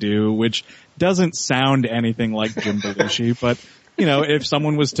we can do, which doesn't sound anything like Jim Belushi. But, if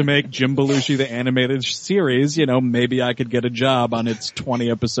someone was to make Jim Belushi the animated series, maybe I could get a job on its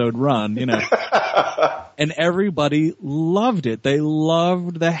 20 episode run, And everybody loved it. They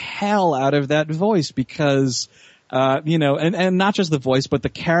loved the hell out of that voice because, and not just the voice, but the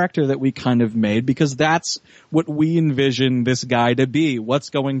character that we kind of made, because that's what we envision this guy to be. What's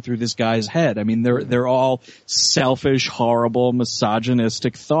going through this guy's head? I mean, they're all selfish, horrible,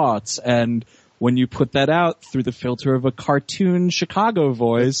 misogynistic thoughts. And when you put that out through the filter of a cartoon Chicago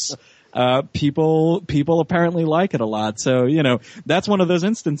voice, people apparently like it a lot. So, that's one of those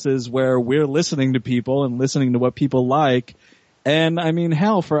instances where we're listening to people and listening to what people like. And I mean,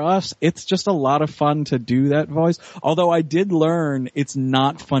 hell, for us, it's just a lot of fun to do that voice. Although I did learn it's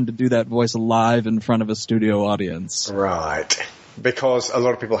not fun to do that voice live in front of a studio audience. Right. Because a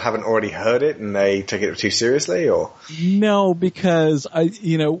lot of people haven't already heard it and they take it too seriously, or? No, because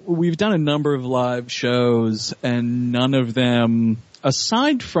we've done a number of live shows and none of them,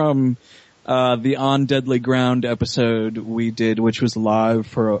 aside from the On Deadly Ground episode we did, which was live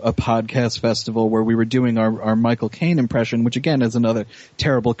for a podcast festival where we were doing our Michael Caine impression, which again is another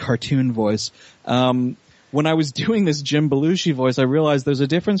terrible cartoon voice. When I was doing this Jim Belushi voice, I realized there's a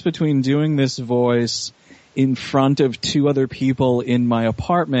difference between doing this voice in front of two other people in my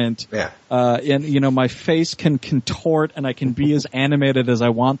apartment. Yeah. And my face can contort and I can be as animated as I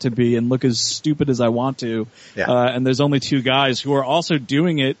want to be and look as stupid as I want to. Yeah. And there's only two guys who are also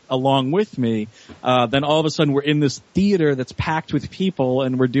doing it along with me. Then all of a sudden we're in this theater that's packed with people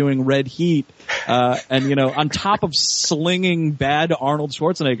and we're doing Red Heat. And on top of slinging bad Arnold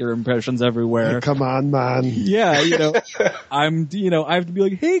Schwarzenegger impressions everywhere. Come on, man. Yeah, I have to be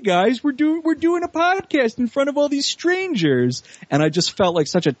like, hey guys, we're doing a podcast in front of all these strangers. And I just felt like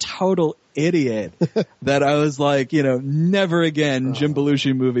such a total idiot that I was like, never again Jim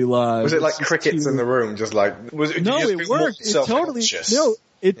Belushi movie live. Was it like crickets in the room? Just like, was it? No, it worked.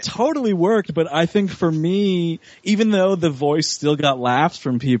 It totally worked. But I think for me, even though the voice still got laughs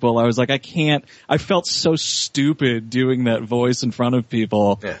from people, I was like, I felt so stupid doing that voice in front of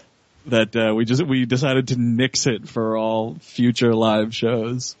people. Yeah. That we decided to nix it for all future live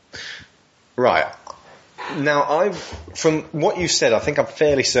shows. Right. Now, from what you said, I think I'm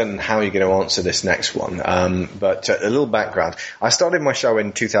fairly certain how you're going to answer this next one. But a little background. I started my show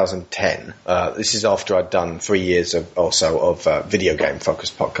in 2010. This is after I'd done 3 years of video game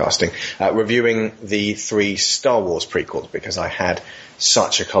focused podcasting, reviewing the 3 Star Wars prequels because I had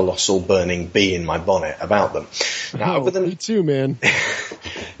such a colossal burning bee in my bonnet about them. Now, me too, man.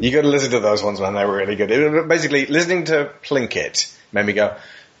 You got to listen to those ones, man. They were really good. Basically, listening to Plinkett made me go,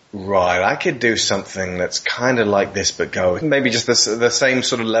 right, I could do something that's kind of like this, but go maybe just the same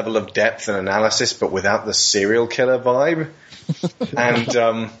sort of level of depth and analysis, but without the serial killer vibe.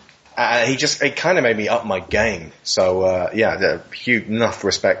 And it kind of made me up my game. So huge enough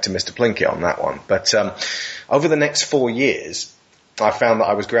respect to Mr. Plinkett on that one. But over the next 4 years, I found that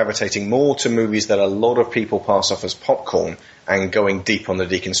I was gravitating more to movies that a lot of people pass off as popcorn and going deep on the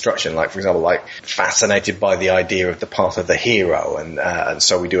deconstruction. Like, for example, fascinated by the idea of the path of the hero. And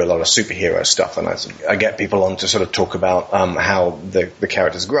so we do a lot of superhero stuff. And I get people on to sort of talk about how the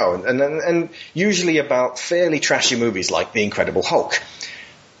characters grow. And usually about fairly trashy movies like The Incredible Hulk.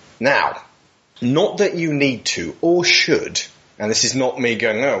 Now, not that you need to or should, and this is not me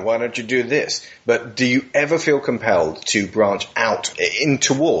going, oh, why don't you do this? But do you ever feel compelled to branch out in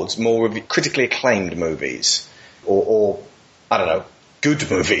towards more critically acclaimed movies? Or I don't know, good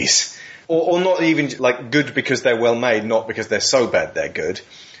movies? Or not even like good because they're well made, not because they're so bad they're good?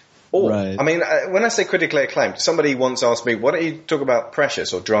 Or, right. I mean, when I say critically acclaimed, somebody once asked me, why don't you talk about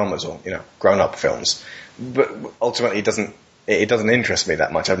Precious or dramas or, grown-up films? But ultimately it doesn't interest me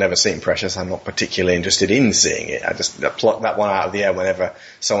that much. I've never seen Precious. I'm not particularly interested in seeing it. I just pluck that one out of the air whenever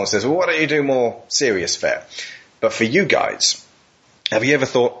someone says, well, why don't you do more serious fare? But for you guys, have you ever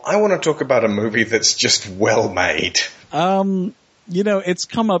thought, I want to talk about a movie that's just well made? It's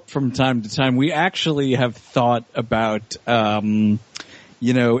come up from time to time. We actually have thought about,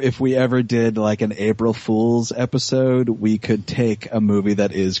 if we ever did like an April Fool's episode, we could take a movie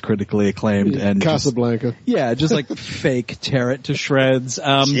that is critically acclaimed and Casablanca. Just like fake tear it to shreds.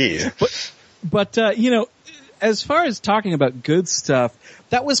 But as far as talking about good stuff,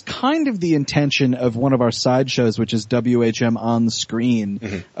 that was kind of the intention of one of our side shows, which is WHM On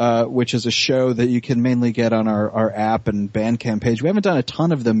Screen, which is a show that you can mainly get on our app and Bandcamp page. We haven't done a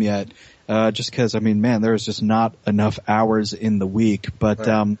ton of them yet. Just cause, there's just not enough hours in the week. But,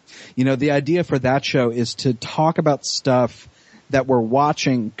 the idea for that show is to talk about stuff that we're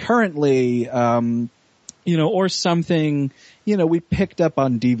watching currently, or something we picked up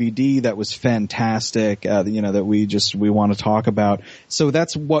on DVD that was fantastic, that we want to talk about. So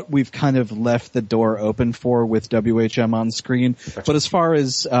that's what we've kind of left the door open for with WHM on screen. But as far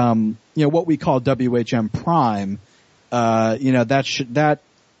as, what we call WHM Prime, that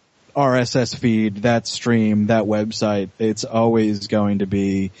RSS feed, that stream, that website, it's always going to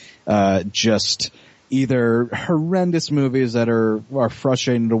be, just either horrendous movies that are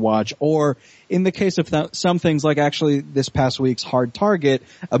frustrating to watch, or in the case of some things, like actually this past week's Hard Target,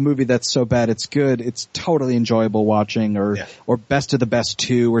 a movie that's so bad it's good, it's totally enjoyable watching, or Best of the Best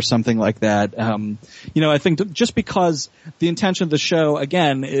 2 or something like that. I think just because the intention of the show,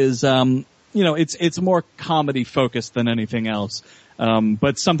 again, is, it's more comedy focused than anything else.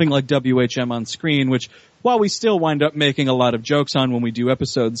 But something like WHM on screen, which while we still wind up making a lot of jokes on when we do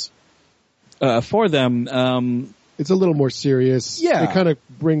episodes, for them, it's a little more serious. Yeah. It kind of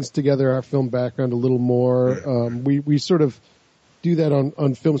brings together our film background a little more. We sort of do that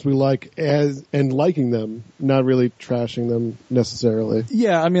on films we like and liking them, not really trashing them necessarily.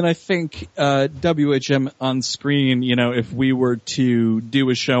 Yeah, I mean, I think, WHM on screen, if we were to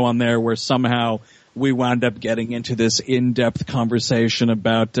do a show on there where somehow we wound up getting into this in-depth conversation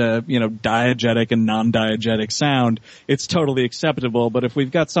about, diegetic and non-diegetic sound, it's totally acceptable. But if we've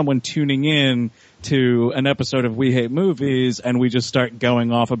got someone tuning in to an episode of We Hate Movies and we just start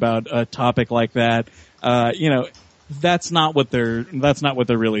going off about a topic like that, that's not what they're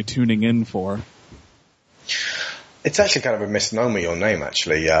really tuning in for. It's actually kind of a misnomer, your name,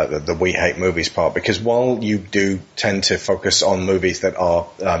 actually, the We Hate Movies part, because while you do tend to focus on movies that are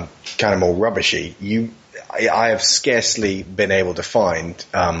kind of more rubbishy, I have scarcely been able to find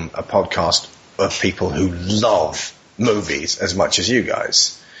a podcast of people who love movies as much as you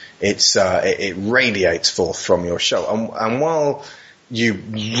guys. It radiates forth from your show, and while you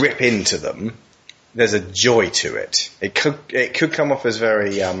rip into them, there's a joy to it. It could come off as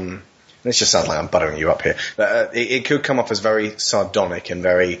very this just sounds like I'm buttering you up here. It could come off as very sardonic and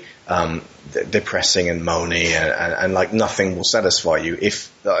very depressing and moany, and like nothing will satisfy you.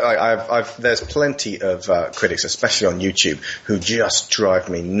 If there's plenty of critics, especially on YouTube, who just drive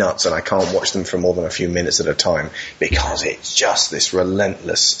me nuts, and I can't watch them for more than a few minutes at a time because it's just this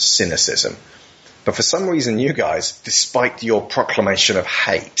relentless cynicism. But for some reason, you guys, despite your proclamation of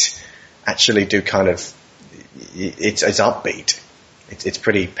hate, actually do kind of it's upbeat. It's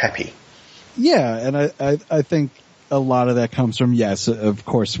pretty peppy. Yeah, and I think a lot of that comes from, yes, of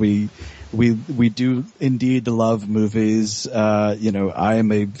course we do indeed love movies. I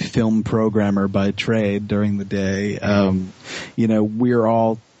am a film programmer by trade during the day. We're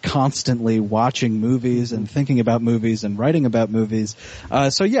all constantly watching movies and thinking about movies and writing about movies.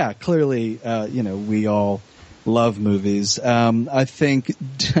 So yeah, clearly, we all love movies. I think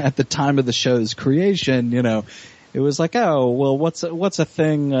at the time of the show's creation, it was like, oh, well, what's a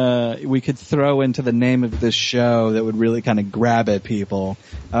thing we could throw into the name of this show that would really kind of grab at people?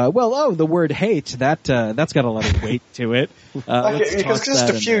 The word hate, that's got a lot of weight to it. Because just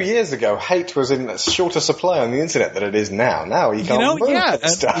a few years ago, hate was in shorter supply on the internet than it is now. Now you can't move that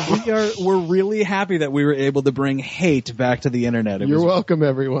stuff. We're really happy that we were able to bring hate back to the internet. You're welcome,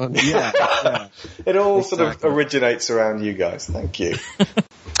 everyone. Yeah. It all sort of originates around you guys. Thank you.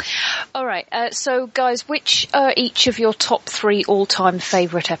 All right, so guys, which are each of your top 3 all-time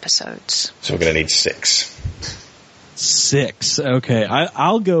favourite episodes? So we're going to need 6. 6, okay.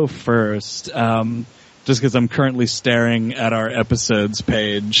 I'll go first, just because I'm currently staring at our episodes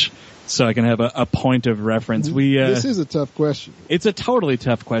page, so I can have a point of reference. This is a tough question. It's a totally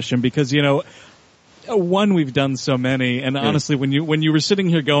tough question because, one, we've done so many, and honestly, when you were sitting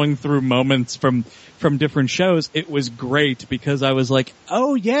here going through moments from different shows, it was great because I was like,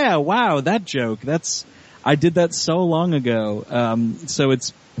 oh yeah, wow, that joke, I did that so long ago. So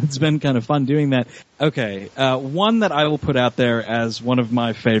it's been kind of fun doing that. Okay, one that I will put out there as one of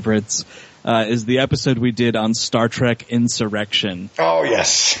my favorites, is the episode we did on Star Trek Insurrection. Oh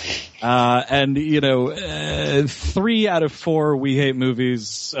yes. And 3 out of 4 We Hate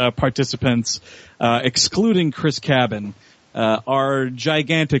Movies, participants, excluding Chris Cabin, are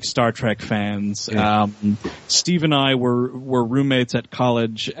gigantic Star Trek fans. Yeah. Steve and I were roommates at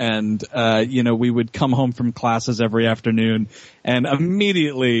college, and we would come home from classes every afternoon and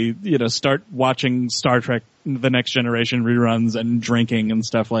immediately start watching Star Trek The Next Generation reruns and drinking and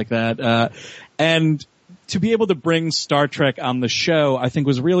stuff like that. And to be able to bring Star Trek on the show, I think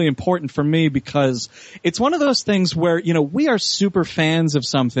was really important for me because it's one of those things where we are super fans of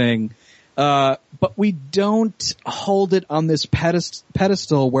something, But we don't hold it on this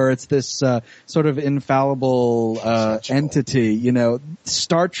pedestal where it's this sort of infallible entity. You know,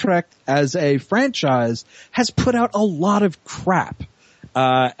 Star Trek as a franchise has put out a lot of crap,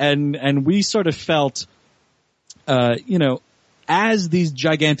 and we sort of felt, you know, as these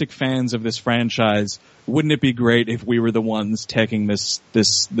gigantic fans of this franchise, wouldn't it be great if we were the ones taking this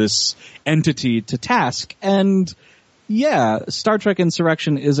entity to task? And yeah, Star Trek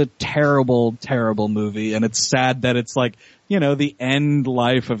Insurrection is a terrible, terrible movie, and it's sad that it's like, you know, the end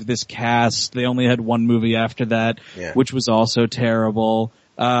life of this cast. They only had one movie after that, which was also terrible.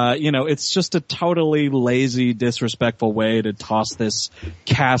 You know, it's just a totally lazy, disrespectful way to toss this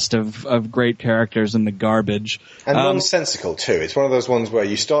cast of great characters in the garbage. And nonsensical too. It's one of those ones where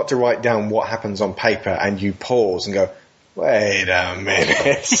you start to write down what happens on paper and you pause and go, wait a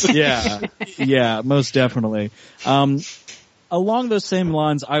minute. Yeah, most definitely. Along those same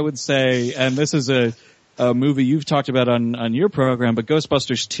lines, I would say, and this is a movie you've talked about on your program, but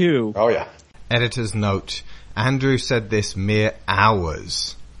Ghostbusters 2. Oh yeah. Editor's note. Andrew said this mere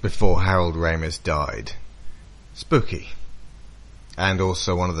hours before Harold Ramis died. Spooky. And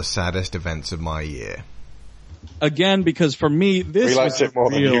also one of the saddest events of my year. Again, because for me, this was it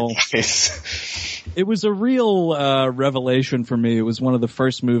more real, than you guys. It was a real revelation for me. It was one of the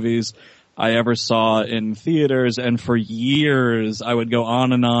first movies I ever saw in theaters, and for years I would go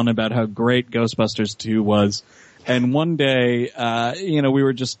on and on about how great Ghostbusters 2 was. And one day, you know, we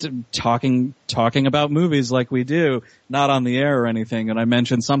were just talking about movies like we do, not on the air or anything. And I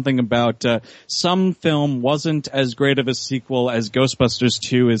mentioned something about, some film wasn't as great of a sequel as Ghostbusters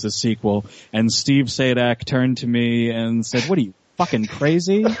 2 is a sequel. And Steve Sadak turned to me and said, "What are you, fucking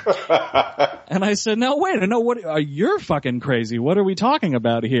crazy?" And I said, "No, wait, no, you're fucking crazy. What are we talking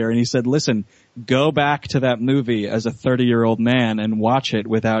about here?" And he said, "Listen, go back to that movie as a 30-year-old man and watch it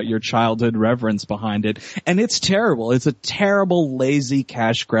without your childhood reverence behind it." And it's terrible. It's a terrible, lazy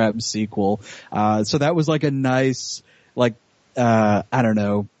cash grab sequel. So that was like a nice, like, I don't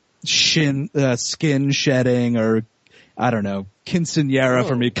know, skin shedding, or I don't know, quinceañera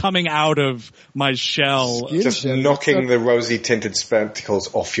for me, coming out of my shell. Just knocking the rosy tinted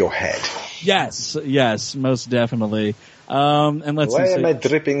spectacles off your head. Yes, most definitely. And let's Why see. am I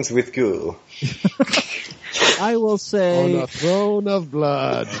drippings with goo? I will say, on a throne of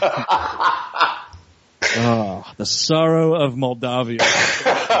blood. Oh, the sorrow of Moldavia.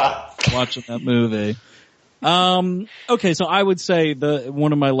 Watching that movie. Okay, so I would say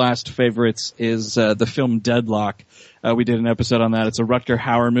one of my last favorites is the film Deadlock. We did an episode on that. It's a Rutger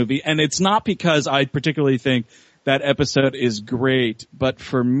Hauer movie, and it's not because I particularly think that episode is great, but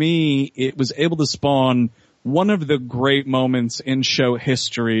for me, it was able to spawn one of the great moments in show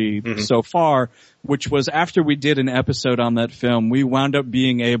history so far, which was after we did an episode on that film, we wound up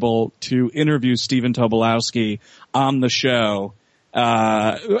being able to interview Stephen Tobolowsky on the show.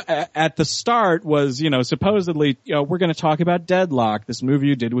 At the start was, you know, supposedly, you know, we're going to talk about Deadlock, this movie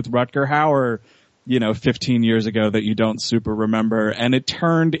you did with Rutger Hauer, you know, 15 years ago that you don't super remember. And it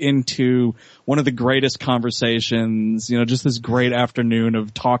turned into one of the greatest conversations, you know, just this great afternoon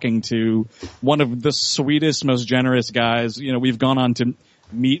of talking to one of the sweetest, most generous guys. You know, we've gone on to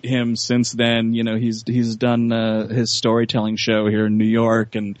meet him since then. You know, he's done his storytelling show here in New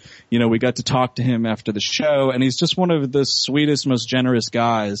York, and you know, we got to talk to him after the show, and he's just one of the sweetest, most generous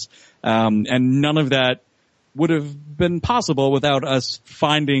guys. And none of that would have been possible without us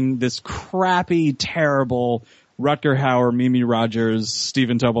finding this crappy, terrible Rutger Hauer, Mimi Rogers,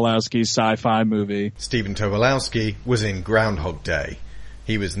 Stephen Tobolowsky sci-fi movie. Stephen Tobolowsky was in Groundhog Day.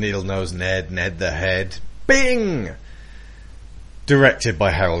 He was Needle-Nosed Ned, Ned the Head. Bing! Directed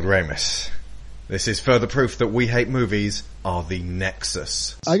by Harold Ramis. This is further proof that We Hate Movies are the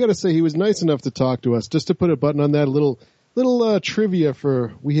nexus. I gotta say, he was nice enough to talk to us. Just to put a button on that, little trivia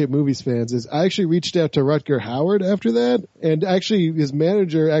for We Hate Movies fans is I actually reached out to Rutger Hauer after that, and actually his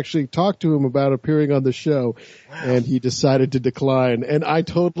manager actually talked to him about appearing on the show, and he decided to decline, and I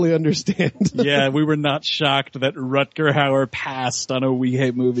totally understand. Yeah, we were not shocked that Rutger Hauer passed on a We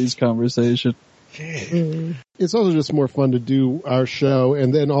Hate Movies conversation. It's also just more fun to do our show,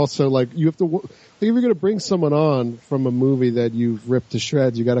 and then also, like, you have to, like, if you're going to bring someone on from a movie that you've ripped to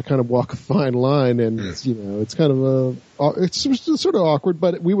shreds, you got to kind of walk a fine line, and you know, it's kind of it's sort of awkward,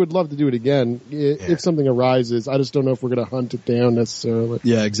 but we would love to do it again if something arises. I just don't know if we're going to hunt it down necessarily.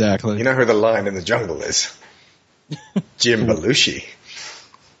 Yeah, exactly. You know who the lion in the jungle is? Jim Belushi.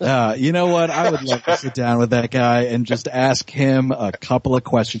 You know what? I would love to sit down with that guy and just ask him a couple of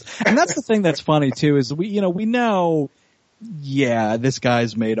questions. And that's the thing that's funny too, is we know yeah, this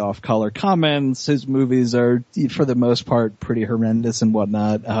guy's made off-color comments. His movies are, for the most part, pretty horrendous and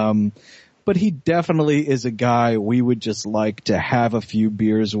whatnot. But he definitely is a guy we would just like to have a few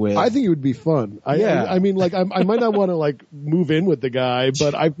beers with. I think it would be fun. I mean, like, I might not want to, like, move in with the guy,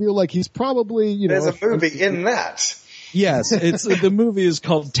 but I feel like he's probably, you know. There's a movie in that. Yes, the movie is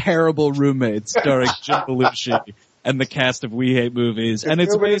called Terrible Roommates, starring Jim Belushi and the cast of We Hate Movies. And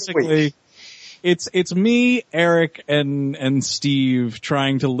it's basically, it's me, Eric, and Steve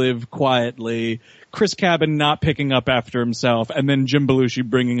trying to live quietly, Chris Cabin not picking up after himself, and then Jim Belushi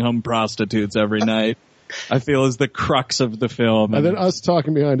bringing home prostitutes every night. I feel is the crux of the film. And then us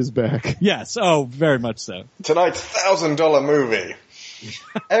talking behind his back. Yes, oh, very much so. Tonight's $1,000 movie.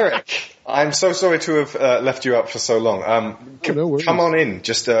 Eric, I'm so sorry to have left you up for so long. No worries. Come on in.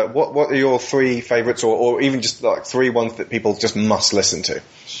 Just what are your 3 favorites, or even just like 3 ones that people just must listen to?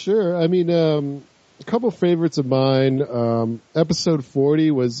 Sure. I mean, a couple favorites of mine. Episode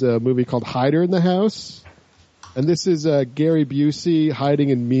 40 was a movie called Hider in the House. And this is Gary Busey hiding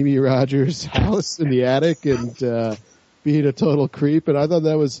in Mimi Rogers' house in the attic and being a total creep. And I thought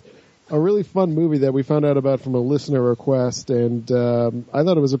that was a really fun movie that we found out about from a listener request. And I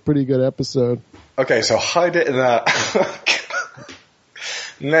thought it was a pretty good episode. Okay, so hide it in that.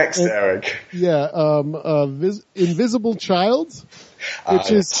 Next, Eric. Yeah, Invisible Child,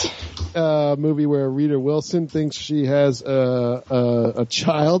 which is a movie where Rita Wilson thinks she has a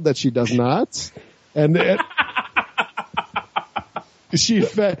child that she does not, and the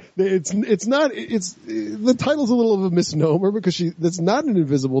title's a little of a misnomer because that's not an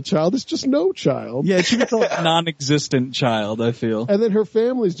invisible child, it's just no child. Yeah, she was a non-existent child, I feel. And then her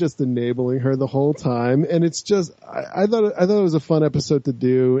family's just enabling her the whole time, and it's just, I thought it was a fun episode to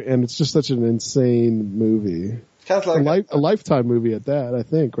do, and it's just such an insane movie. Sounds like a Lifetime movie at that, I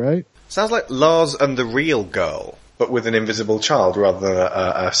think, right? Sounds like Lars and the Real Girl, but with an invisible child rather than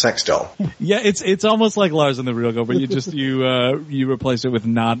a sex doll. Yeah, it's almost like Lars and the Real Girl, but you replace it with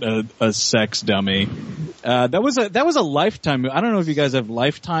not a sex dummy. That was a Lifetime. I don't know if you guys have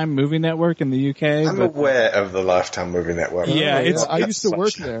Lifetime Movie Network in the UK. I'm aware of the Lifetime Movie Network. Yeah, I used to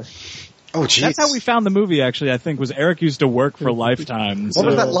work there. Oh, geez. That's how we found the movie. Actually, I think was Eric used to work for Lifetime. What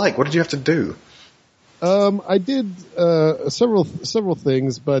was that like? What did you have to do? I did several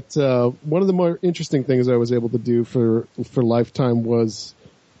things, but one of the more interesting things I was able to do for Lifetime was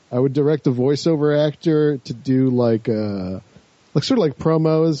I would direct a voiceover actor to do like sort of like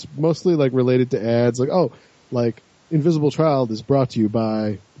promos, mostly like related to ads, like Invisible Child is brought to you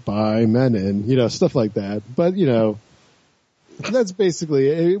by Menon, stuff like that. But that's basically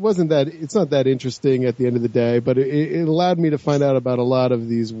it's not that interesting at the end of the day, but it allowed me to find out about a lot of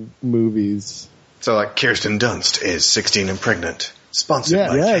these movies. So like Kirsten Dunst is 16 and pregnant. Sponsored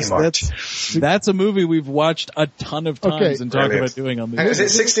by Kmart. That's a movie we've watched a ton of times and talked about doing on the. Is it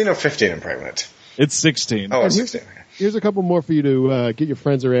 16 or 15 and pregnant? It's 16. Oh, it's 16. Here's a couple more for you to get your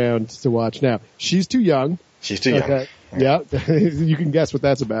friends around to watch. Now, She's Too Young. She's Too Young. Okay. Yeah, you can guess what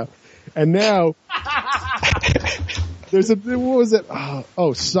that's about. And now there's what was it?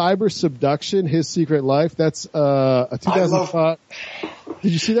 Oh, Cyber Subduction, His Secret Life. That's a 2005.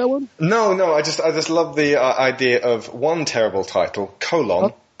 Did you see that one? No. I just love the idea of one terrible title,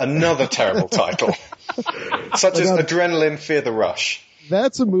 another terrible title. Such as Adrenaline, Fear the Rush.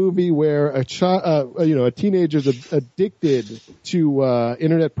 That's a movie where a teenager's addicted to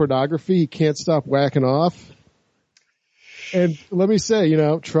internet pornography. He can't stop whacking off. And let me say,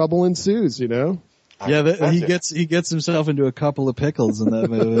 trouble ensues, Yeah, he gets himself into a couple of pickles in that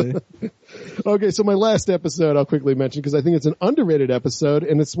movie. Okay, so my last episode I'll quickly mention because I think it's an underrated episode,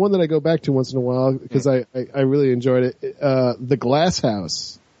 and it's one that I go back to once in a while because I really enjoyed it. The Glass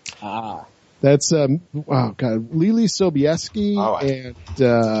House. Ah. That's Lily Sobieski and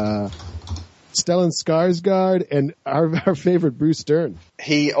Stellan Skarsgård and our favorite Bruce Dern.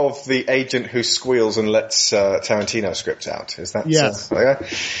 He of the agent who squeals and lets Tarantino scripts out. Is that? Yes.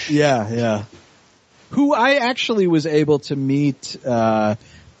 Yeah. Who I actually was able to meet about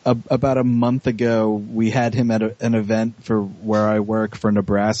a month ago. We had him at an event for where I work for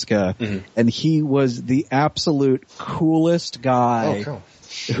Nebraska, and he was the absolute coolest guy. Oh, cool.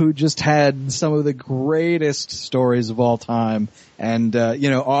 Who just had some of the greatest stories of all time. And,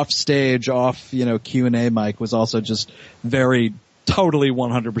 off stage, Q&A mic was also just very totally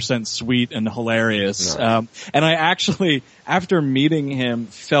 100% sweet and hilarious. No. And I actually, after meeting him,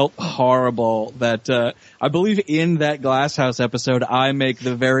 felt horrible that, I believe in that Glass House episode, I make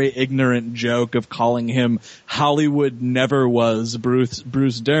the very ignorant joke of calling him Hollywood never was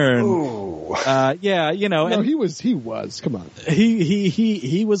Bruce Dern. Ooh. No, he was, come on.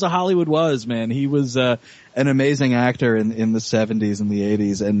 He was a Hollywood was, man. He was, an amazing actor in the 70s and the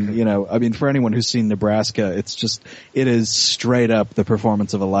 80s. And, you know, I mean, for anyone who's seen Nebraska, it is straight up the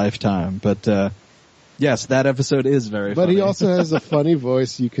performance of a lifetime. But, yes, that episode is very funny. But he also has a funny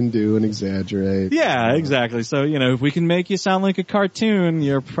voice you can do and exaggerate. Yeah, exactly. So, you know, if we can make you sound like a cartoon,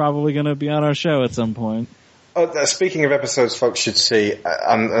 you're probably going to be on our show at some point. Speaking of episodes folks should see,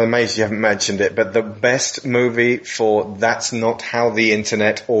 I'm amazed you haven't mentioned it, but the best movie for That's Not How the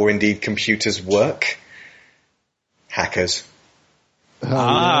Internet or indeed computers work? Hackers.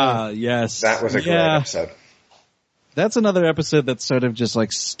 Yes. That was a great episode. That's another episode that's sort of just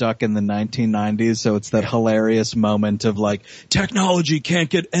like stuck in the 1990s, so it's that hilarious moment of like, technology can't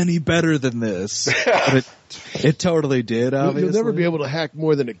get any better than this. But it totally did, obviously. You'll never be able to hack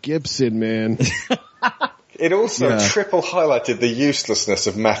more than a Gibson, man. It also triple highlighted the uselessness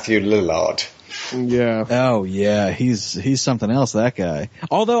of Matthew Lillard. Yeah. Oh yeah, he's something else, that guy.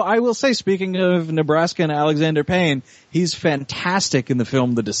 Although I will say, speaking of Nebraska and Alexander Payne, he's fantastic in the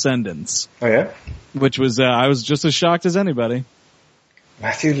film The Descendants. Oh yeah? Which was, I was just as shocked as anybody.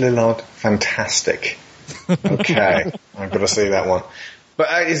 Matthew Lillard, fantastic. Okay. I've got to see that one. But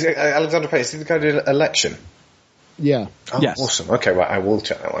Alexander Payne, is he the guy who did Election? Yeah. Oh, yes. Awesome. Okay, well, I will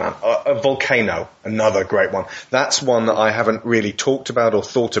check that one out. Volcano, another great one. That's one that I haven't really talked about or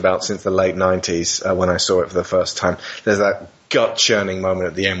thought about since the late 90s when I saw it for the first time. There's that gut-churning moment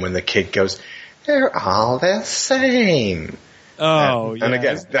at the end when the kid goes, they're all the same. Oh, and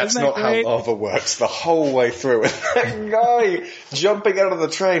again, that's not how lava works the whole way through. And that guy jumping out of the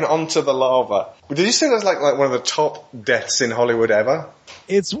train onto the lava. Did you say that's like one of the top deaths in Hollywood ever?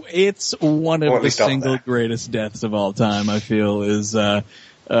 It's one of the single greatest deaths of all time, I feel, is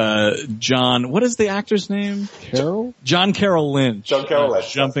John, what is the actor's name? John Carroll Lynch. John Carroll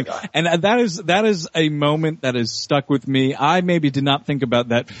Lynch. Jumping. And that is a moment that has stuck with me. I maybe did not think about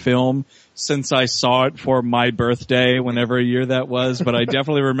that film since I saw it for my birthday, whenever year that was, but I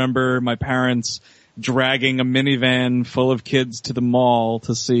definitely remember my parents dragging a minivan full of kids to the mall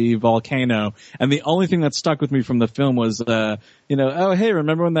to see Volcano. And the only thing that stuck with me from the film was, oh hey,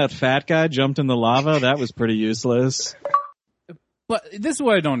 remember when that fat guy jumped in the lava? That was pretty useless. But this is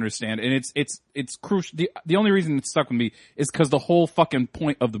what I don't understand, and it's crucial. The only reason it stuck with me is because the whole fucking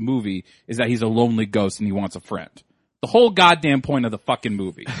point of the movie is that he's a lonely ghost and he wants a friend. The whole goddamn point of the fucking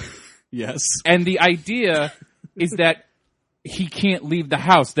movie. Yes. And the idea is that he can't leave the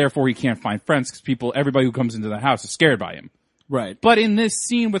house, therefore he can't find friends because everybody who comes into the house is scared by him. Right. But in this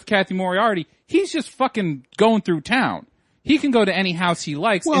scene with Kathy Moriarty, he's just fucking going through town. He can go to any house he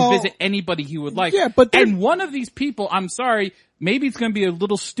likes and visit anybody he would like. Yeah, but and one of these people, I'm sorry, maybe it's going to be a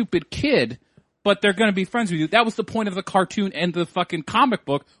little stupid kid, but they're going to be friends with you. That was the point of the cartoon and the fucking comic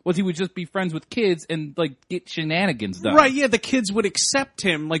book, was he would just be friends with kids and like get shenanigans done. Right, yeah, the kids would accept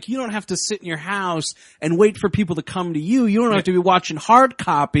him. Like, you don't have to sit in your house and wait for people to come to you. You don't have to be watching hard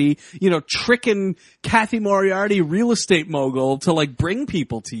copy, tricking Kathy Moriarty, real estate mogul, to like bring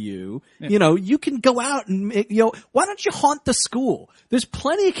people to you. Yeah. You can go out and why don't you haunt the school? There's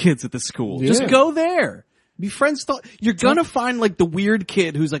plenty of kids at the school. Yeah. Just go there. Be friends. You're gonna find like the weird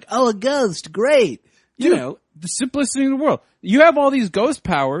kid who's like, oh, a ghost, great. The simplest thing in the world. You have all these ghost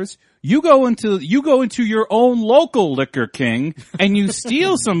powers. You go into your own local Liquor King and you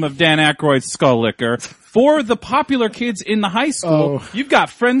steal some of Dan Aykroyd's skull liquor for the popular kids in the high school. You've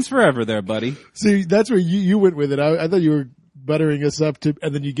got friends forever there, buddy. See, that's where you went with it. I thought you were buttering us up to,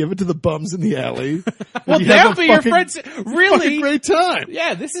 and then you give it to the bums in the alley. Well, they'll be your friends. Really? Fucking great time.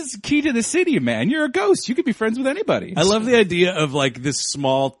 Yeah, this is key to the city, man. You're a ghost. You could be friends with anybody. I love the idea of like this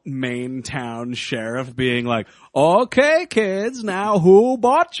small Maine town sheriff being like, okay, kids, now who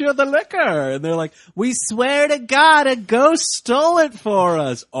bought you the liquor? And they're like, we swear to God a ghost stole it for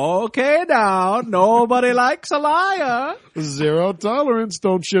us. Okay, now, nobody likes a liar. Zero tolerance,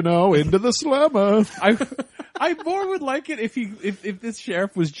 don't you know? Into the slammer. I more would like it if this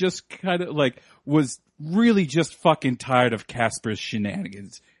sheriff was just kind of like, was really just fucking tired of Casper's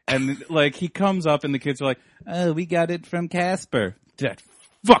shenanigans. And like, he comes up and the kids are like, oh, we got it from Casper. That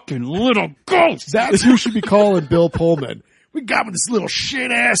fucking little ghost! That's who should be calling Bill Pullman. We got this little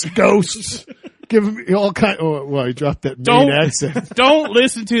shit-ass ghost. Give him all kind. Oh, well, he dropped that Maine accent. Don't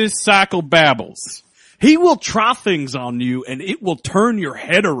listen to his cycle babbles. He will try things on you, and it will turn your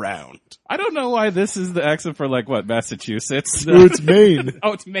head around. I don't know why this is the accent for like what, Massachusetts? No, it's Maine.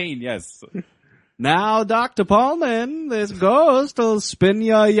 Oh, it's Maine. Yes. Now, Dr. Pullman, this ghost will spin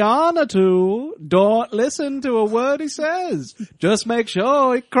you a yarn or two. Don't listen to a word he says. Just make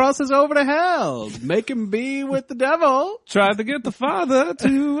sure he crosses over to hell. Make him be with the devil. Tried to get the father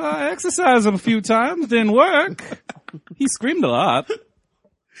to exercise him a few times. Didn't work. He screamed a lot.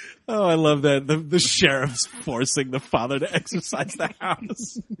 Oh, I love that. The sheriff's forcing the father to exercise the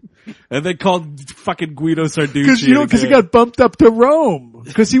house. And they called fucking Guido Sarducci. Because he got bumped up to Rome.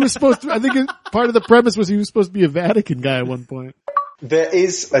 Because he was supposed to, I think part of the premise was he was supposed to be a Vatican guy at one point. There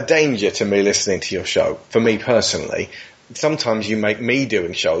is a danger to me listening to your show, for me personally. Sometimes you make me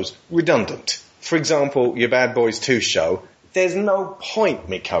doing shows redundant. For example, your Bad Boys 2 show, there's no point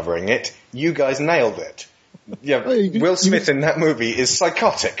me covering it. You guys nailed it. Yeah, Will Smith in that movie is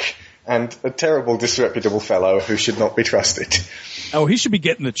psychotic and a terrible, disreputable fellow who should not be trusted. Oh, he should be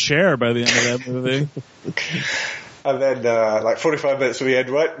getting the chair by the end of that movie. And then, 45 minutes from the end,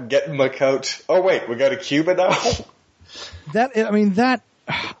 right? Getting my coat. Oh wait, we go to Cuba now?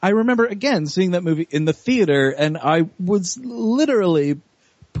 I remember again seeing that movie in the theater, and I was literally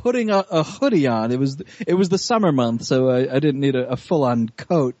putting a hoodie on. It was the summer month, so I didn't need a full-on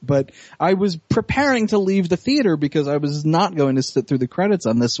coat, but I was preparing to leave the theater because I was not going to sit through the credits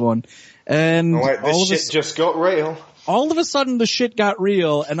on this one. And this shit just got real. All of a sudden the shit got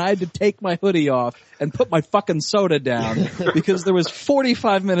real, and I had to take my hoodie off and put my fucking soda down because there was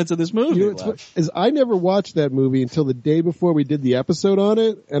 45 minutes of this movie left. I never watched that movie until the day before we did the episode on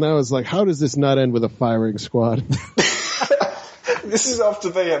it, and I was like, how does this not end with a firing squad? This is after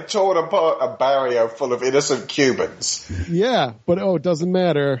they have torn apart a barrio full of innocent Cubans. Yeah, but it doesn't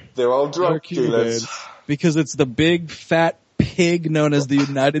matter. They're all drug dealers. Because it's the big fat pig known as the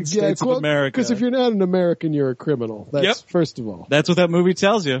United States of America. Because if you're not an American, you're a criminal. That's first of all. That's what that movie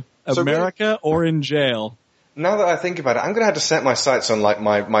tells you. America or in jail. Now that I think about it, I'm going to have to set my sights on like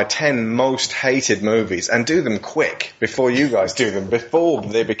my 10 most hated movies and do them quick before you guys do them, before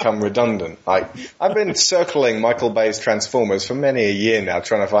they become redundant. Like, I've been circling Michael Bay's Transformers for many a year now,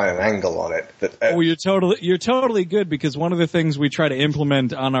 trying to find an angle on it. You're totally good, because one of the things we try to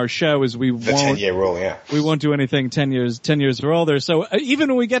implement on our show is the 10-year rule, yeah. We won't do anything 10 years or older. So even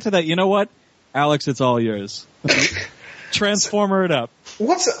when we get to that, you know what? Alex, it's all yours. Transformer it up.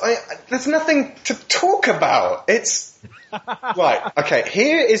 There's nothing to talk about. It's right. Okay,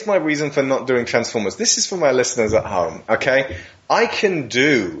 here is my reason for not doing Transformers. This is for my listeners at home. Okay, I can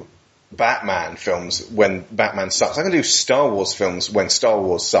do Batman films when Batman sucks. I can do Star Wars films when Star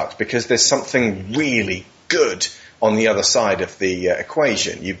Wars sucks, because there's something really good on the other side of the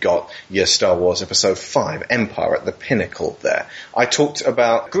equation. You've got your Star Wars Episode 5, Empire, at the pinnacle there. I talked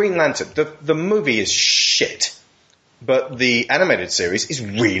about Green Lantern. The movie is shit. But the animated series is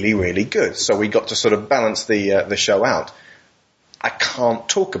really, really good. So we got to sort of balance the show out. I can't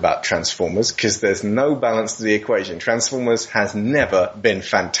talk about Transformers because there's no balance to the equation. Transformers has never been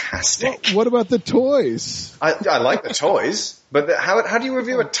fantastic. What about the toys? I like the toys. But how do you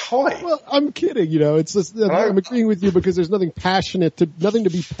review a toy? Well, I'm kidding, it's just, I'm agreeing with you because there's nothing to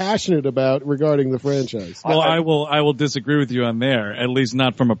be passionate about regarding the franchise. Well, I will disagree with you on there, at least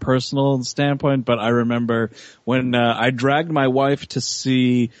not from a personal standpoint, but I remember when, I dragged my wife to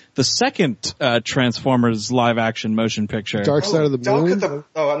see the second, Transformers live action motion picture. Dark Side of the Moon?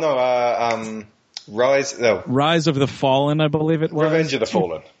 Rise of the Fallen, I believe it was. Revenge of the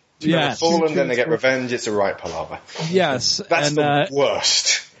Fallen. Yes. Fallen, then they get revenge. It's a right palaver. Yes. That's the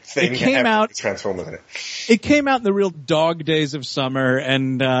worst thing ever with Transformers in it. It came out in the real dog days of summer,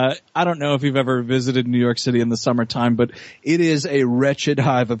 and I don't know if you've ever visited New York City in the summertime, but it is a wretched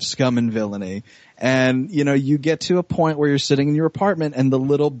hive of scum and villainy. And, you get to a point where you're sitting in your apartment and the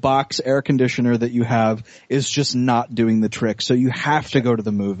little box air conditioner that you have is just not doing the trick. So you have to go to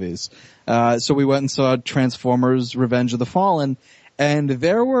the movies. So we went and saw Transformers Revenge of the Fallen. And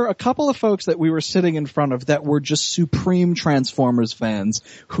there were a couple of folks that we were sitting in front of that were just supreme Transformers fans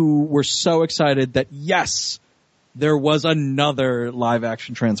who were so excited that, yes, there was another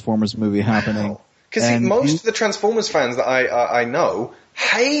live-action Transformers movie happening. Because most of the Transformers fans that I know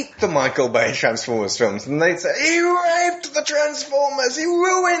hate the Michael Bay Transformers films. And they say, he raped the Transformers! He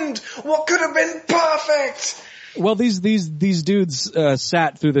ruined what could have been perfect! Well, these dudes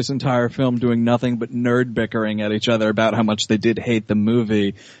sat through this entire film doing nothing but nerd bickering at each other about how much they did hate the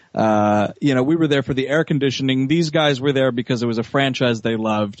movie. We were there for the air conditioning. These guys were there because it was a franchise they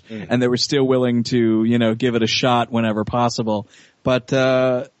loved, and they were still willing to, give it a shot whenever possible. But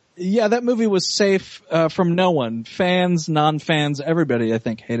that movie was safe from no one. Fans, non-fans, everybody, I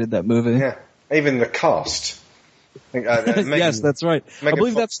think, hated that movie. Yeah, even the cast. Yes, that's right. I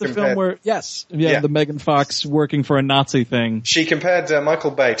believe that's the film where, the Megan Fox working for a Nazi thing. She compared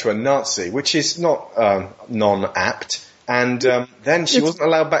Michael Bay to a Nazi, which is not non-apt. And then she wasn't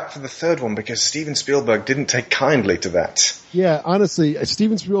allowed back for the third one because Steven Spielberg didn't take kindly to that. Yeah, honestly,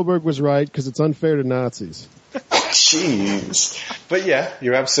 Steven Spielberg was right because it's unfair to Nazis. Jeez. But yeah,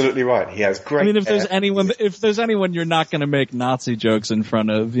 you're absolutely right. He has great. I mean, if hair. there's anyone you're not going to make Nazi jokes in front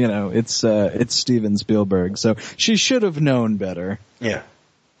of, it's Steven Spielberg. So she should have known better. Yeah.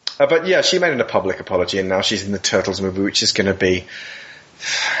 But yeah, she made a public apology, and now she's in the Turtles movie, which is going to be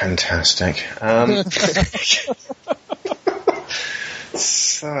fantastic.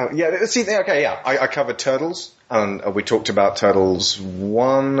 So yeah, see, okay, yeah, I covered Turtles, and we talked about Turtles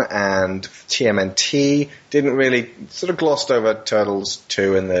 1 and TMNT. Didn't really, sort of glossed over Turtles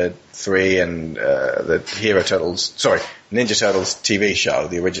 2 and the 3 and the Ninja Turtles TV show,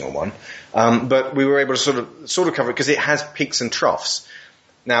 the original one. But we were able to sort of cover it because it has peaks and troughs.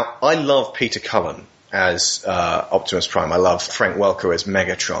 Now, I love Peter Cullen as Optimus Prime. I love Frank Welker as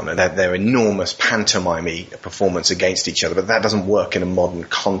Megatron, and their enormous pantomime performance against each other, but that doesn't work in a modern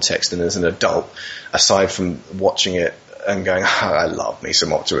context and as an adult, aside from watching it and going, I love me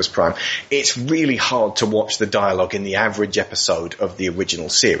some Optimus Prime. It's really hard to watch the dialogue in the average episode of the original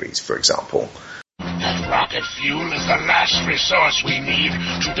series, for example. Rocket fuel is the last resource we need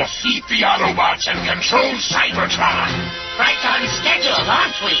to defeat the Autobots and control Cybertron. Right on schedule,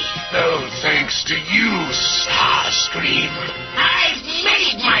 aren't we? No thanks to you, Starscream. I've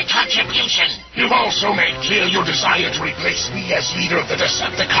made my contribution. You've also made clear your desire to replace me as leader of the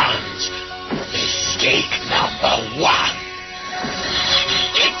Decepticons. Mistake number 1.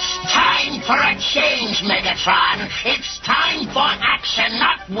 It's time for a change, Megatron. It's time for action,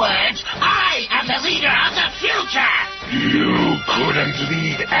 not words. I am the leader of the future. You couldn't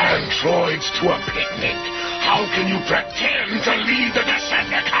lead androids to a picnic. How can you pretend to lead the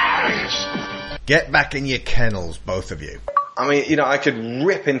Decepticons? Get back in your kennels, both of you. I mean, I could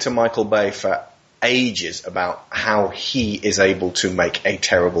rip into Michael Bay for ages about how he is able to make a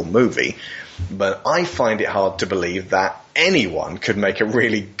terrible movie, but I find it hard to believe that anyone could make a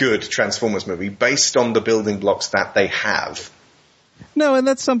really good Transformers movie based on the building blocks that they have. No, and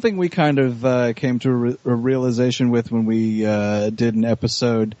that's something we kind of came to a realization with when we did an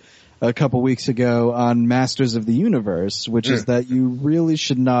episode a couple weeks ago on Masters of the Universe, which is that you really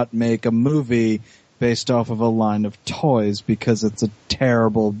should not make a movie based off of a line of toys because it's a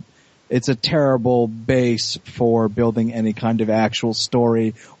terrible base for building any kind of actual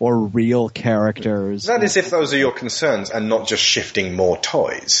story or real characters. That is if those are your concerns and not just shifting more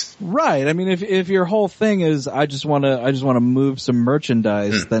toys. Right. I mean, if your whole thing is I just want to move some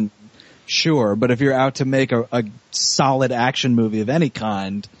merchandise, then sure. But if you're out to make a solid action movie of any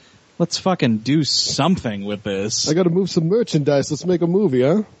kind, let's fucking do something with this. I got to move some merchandise. Let's make a movie,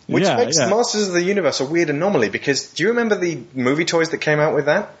 huh? Which makes Masters of the Universe a weird anomaly because do you remember the movie toys that came out with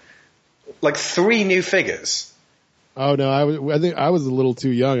that? Like 3 new figures. Oh no, I think I was a little too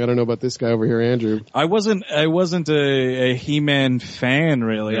young. I don't know about this guy over here, Andrew. I wasn't a He-Man fan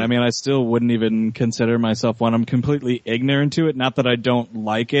really. I mean, I still wouldn't even consider myself one. I'm completely ignorant to it. Not that I don't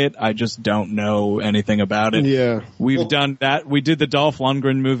like it. I just don't know anything about it. Yeah. We've done that. We did the Dolph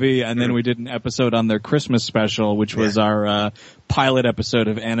Lundgren movie and then we did an episode on their Christmas special, which was our pilot episode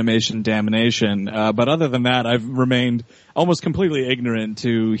of Animation Damnation. But other than that, I've remained almost completely ignorant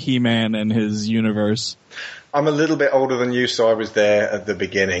to He-Man and his universe. I'm a little bit older than you, so I was there at the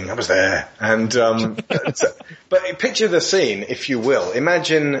beginning. I was there. And, but picture the scene, if you will.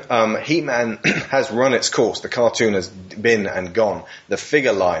 Imagine, He-Man has run its course. The cartoon has been and gone. The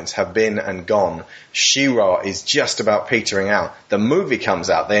figure lines have been and gone. She-Ra is just about petering out. The movie comes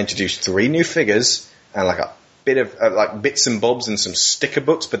out. They introduce 3 new figures and like a bit of, like bits and bobs and some sticker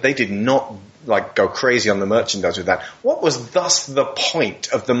books, but they did not like go crazy on the merchandise with that. What was thus the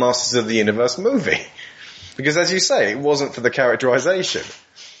point of the Masters of the Universe movie? Because as you say, it wasn't for the characterization.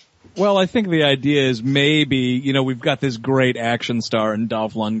 Well, I think the idea is maybe, we've got this great action star in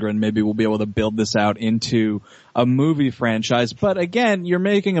Dolph Lundgren. Maybe we'll be able to build this out into a movie franchise. But again, you're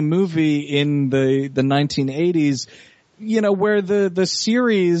making a movie in the 1980s, where the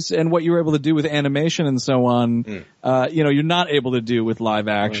series and what you were able to do with animation and so on, you're not able to do with live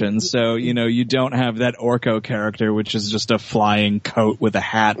action. So, you don't have that Orko character, which is just a flying coat with a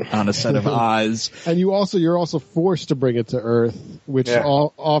hat on a set of eyes. And you're also forced to bring it to Earth, which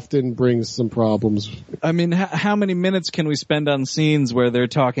often brings some problems. I mean, how many minutes can we spend on scenes where they're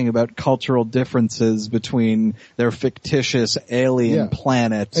talking about cultural differences between their fictitious alien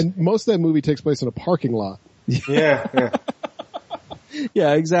planet? And most of that movie takes place in a parking lot. Yeah.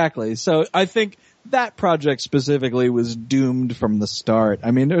 Yeah, exactly. So I think that project specifically was doomed from the start.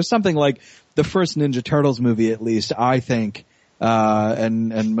 I mean, there's something like the first Ninja Turtles movie, at least, I think,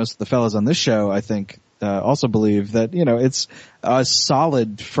 and most of the fellas on this show, I think, also believe that, it's a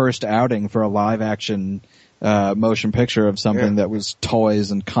solid first outing for a live action motion picture of something that was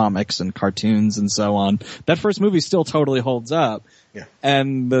toys and comics and cartoons and so on. That first movie still totally holds up. Yeah.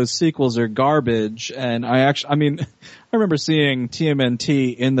 And those sequels are garbage. And I remember seeing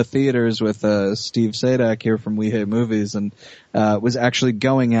TMNT in the theaters with Steve Sadak here from We Hate Movies, and was actually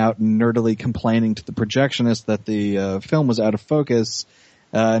going out and nerdily complaining to the projectionist that the film was out of focus.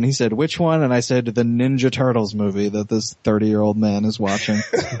 And he said, which one? And I said, the Ninja Turtles movie that this 30-year-old man is watching.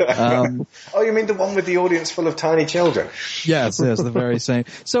 Oh, you mean the one with the audience full of tiny children? Yes, the very same.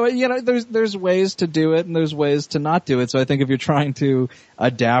 So, there's ways to do it and there's ways to not do it. So I think if you're trying to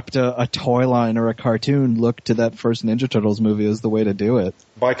adapt a toy line or a cartoon, look to that first Ninja Turtles movie as the way to do it.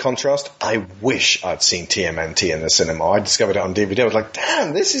 By contrast, I wish I'd seen TMNT in the cinema. I discovered it on DVD. I was like,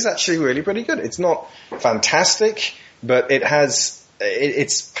 damn, this is actually really pretty good. It's not fantastic, but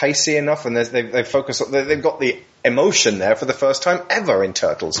it's pacey enough, and they've focused. They've got the emotion there for the first time ever in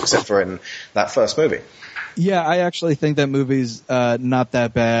Turtles, except for in that first movie. Yeah, I actually think that movie's not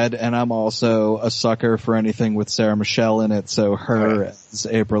that bad, and I'm also a sucker for anything with Sarah Michelle in it. So her as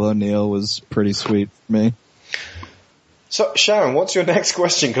April O'Neil was pretty sweet for me. So Sharon, what's your next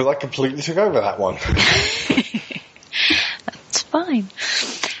question? Because I completely took over that one. That's fine.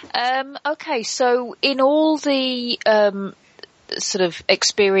 Okay, so in all the sort of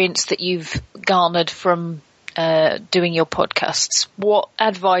experience that you've garnered from doing your podcasts, what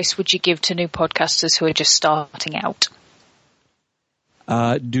advice would you give to new podcasters who are just starting out?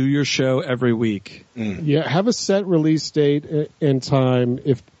 Do your show every week. Yeah, have a set release date and time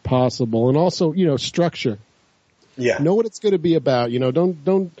if possible, and also, structure. Yeah, know what it's going to be about.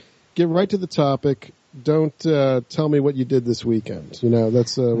 Don't get right to the topic. Don't tell me what you did this weekend.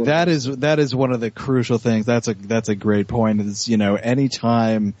 That is one of the crucial things. That's a great point. Is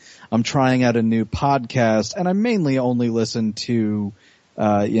anytime I'm trying out a new podcast, and I mainly only listen to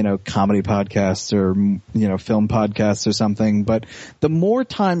comedy podcasts or film podcasts or something. But the more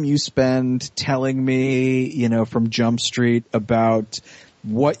time you spend telling me, from Jump Street about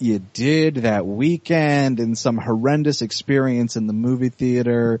what you did that weekend and some horrendous experience in the movie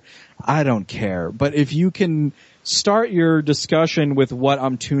theater, I don't care. But if you can start your discussion with what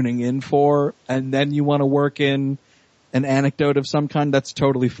I'm tuning in for, and then you want to work in an anecdote of some kind, that's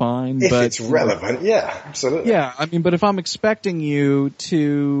totally fine. If it's relevant, yeah, absolutely. Yeah, but if I'm expecting you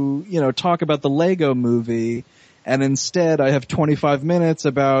to, talk about the Lego movie, and instead I have 25 minutes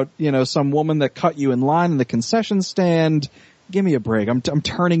about, some woman that cut you in line in the concession stand, give me a break. I'm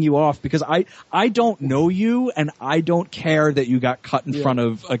turning you off because I don't know you, and I don't care that you got cut in front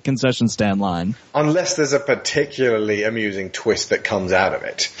of a concession stand line. Unless there's a particularly amusing twist that comes out of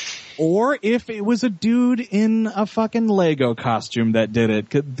it. Or if it was a dude in a fucking Lego costume that did it,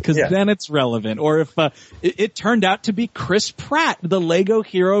 because then it's relevant. Or if it turned out to be Chris Pratt, the Lego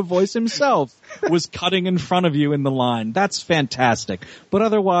hero voice himself, was cutting in front of you in the line. That's fantastic. But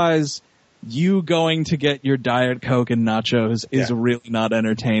otherwise, you going to get your Diet Coke and nachos is really not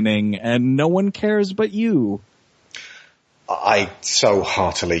entertaining, and no one cares but you. I so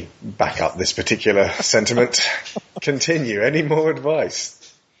heartily back up this particular sentiment. Continue. Any more advice?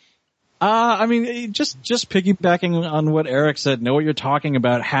 Just piggybacking on what Eric said, know what you're talking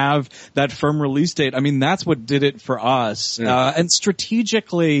about, have that firm release date. That's what did it for us. And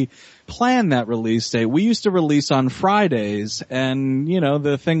strategically plan that release date. We used to release on Fridays, and,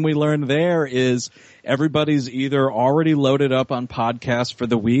 the thing we learned there is everybody's either already loaded up on podcasts for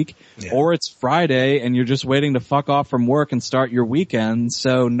the week, or it's Friday and you're just waiting to fuck off from work and start your weekend,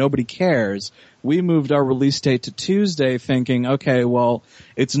 so nobody cares. We moved our release date to Tuesday thinking, okay, well,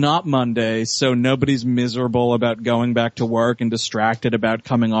 it's not Monday, so nobody's miserable about going back to work and distracted about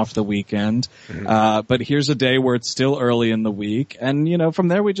coming off the weekend. But here's a day where it's still early in the week. And, from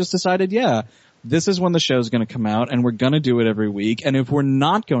there we just decided, this is when the show's going to come out, and we're going to do it every week. And if we're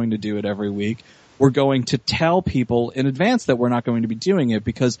not going to do it every week, we're going to tell people in advance that we're not going to be doing it,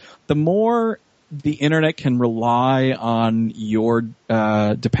 because the more the internet can rely on your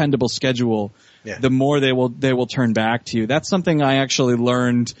dependable schedule, the more they will turn back to you. That's something I actually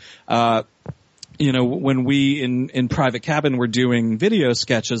learned when we in Private Cabin were doing video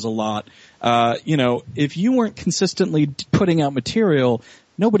sketches a lot. If you weren't consistently putting out material,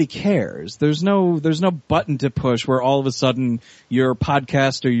 nobody cares. There's no button to push where all of a sudden your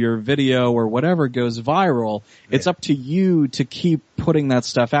podcast or your video or whatever goes viral. It's up to you to keep putting that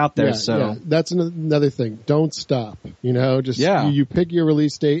stuff out there. That's another thing. Don't stop. You pick your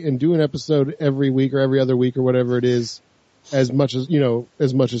release date and do an episode every week or every other week or whatever it is, as much as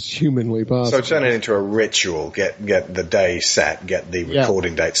humanly possible. So turn it into a ritual. Get the day set, get the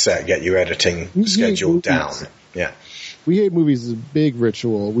recording date set, get your editing schedule down. Yeah. We Hate Movies is a big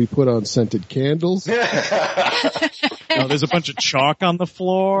ritual. We put on scented candles. There's a bunch of chalk on the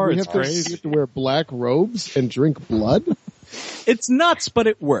floor. We It's have to, crazy. we have to wear black robes and drink blood. It's nuts, but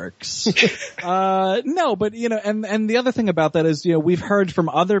it works. No, but and the other thing about that is, we've heard from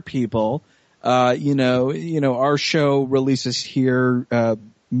other people, our show releases here,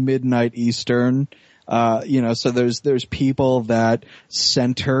 midnight Eastern. So there's people that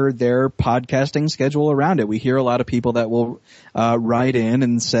center their podcasting schedule around it. We hear a lot of people that will, write in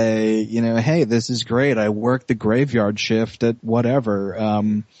and say, hey, this is great. I work the graveyard shift at whatever.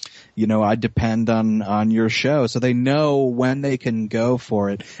 I depend on your show. So they know when they can go for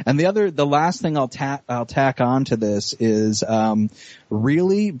it. And the last thing I'll tack on to this is,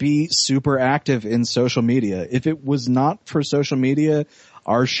 really be super active in social media. If it was not for social media,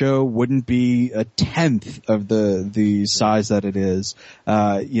 our show wouldn't be a tenth of the size that it is,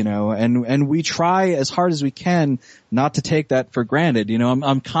 and we try as hard as we can not to take that for granted.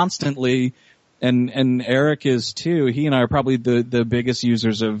 I'm constantly, and Eric is too. He and I are probably the biggest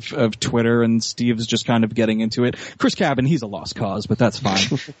users of Twitter, and Steve's just kind of getting into it. Chris Cabin, he's a lost cause, but that's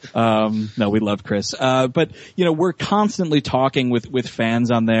fine. No, we love Chris. But we're constantly talking with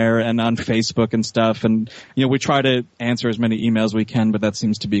fans on there and on Facebook and stuff, and we try to answer as many emails as we can, but that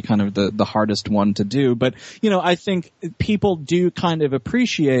seems to be kind of the hardest one to do. But I think people do kind of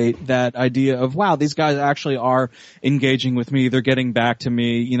appreciate that idea of, wow, these guys actually are engaging with me. They're getting back to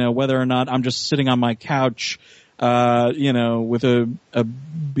me, whether or not I'm just sitting on my couch, with a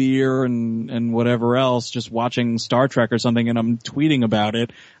beer and whatever else, just watching Star Trek or something, and I'm tweeting about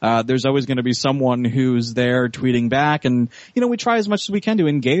it. There's always going to be someone who's there tweeting back, and we try as much as we can to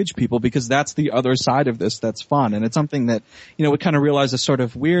engage people, because that's the other side of this that's fun, and it's something that we kind of realize is sort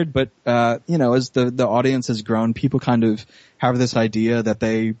of weird, but as the audience has grown, people kind of have this idea that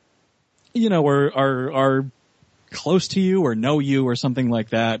they are close to you or know you or something like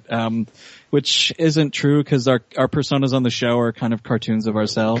that, which isn't true, because our personas on the show are kind of cartoons of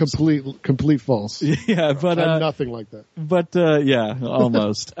ourselves. Complete false. Yeah, but I'm nothing like that. But yeah,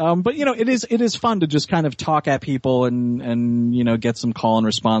 almost. But it is fun to just kind of talk at people and get some call and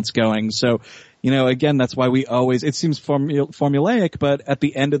response going. So again, that's why we always, it seems formulaic, but at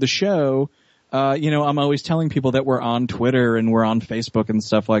the end of the show, I'm always telling people that we're on Twitter and we're on Facebook and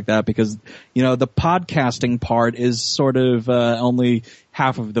stuff like that, because, the podcasting part is sort of, only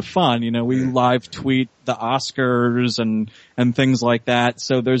half of the fun. We live tweet the Oscars and things like that.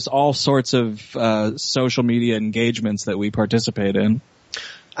 So there's all sorts of, social media engagements that we participate in.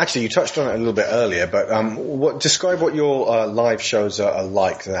 Actually, you touched on it a little bit earlier, but describe what your live shows are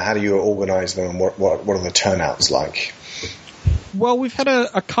like. How do you organise them, and what are the turnouts like? Well, we've had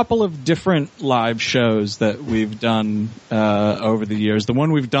a couple of different live shows that we've done over the years. The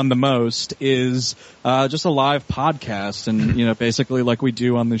one we've done the most is just a live podcast, and basically like we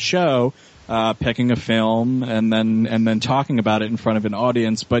do on the show, picking a film and then talking about it in front of an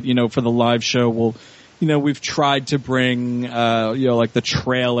audience. But for the live show, we've tried to bring, like the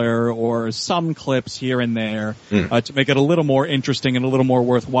trailer or some clips here and there, to make it a little more interesting and a little more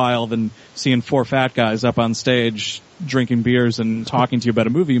worthwhile than seeing four fat guys up on stage drinking beers and talking to you about a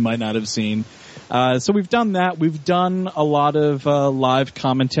movie you might not have seen. So we've done that. We've done a lot of, live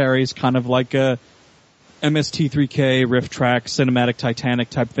commentaries, kind of like a MST3K, Riff Track, Cinematic Titanic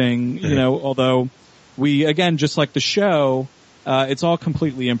type thing, although we, again, just like the show, it's all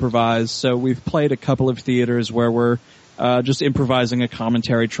completely improvised. So we've played a couple of theaters where we're just improvising a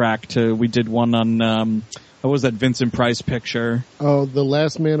commentary track. We did one on what was that Vincent Price picture? Oh, The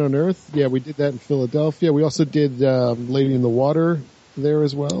Last Man on Earth. Yeah, we did that in Philadelphia. We also did Lady in the Water there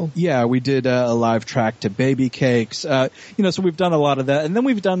as well. Yeah, we did a live track to Baby Cakes. So we've done a lot of that, and then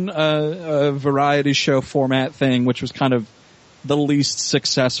we've done a variety show format thing, which was kind of the least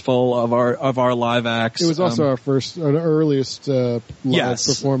successful of our live acts. It was also our earliest live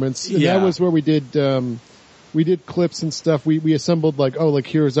performance. And that was where we did clips and stuff. We assembled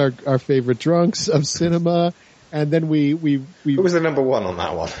here's our favorite drunks of cinema, and then we Who was the number one on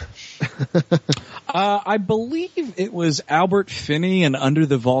that one? I believe it was Albert Finney and Under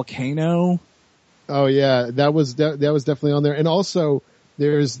the Volcano. Oh yeah, that was definitely on there. And also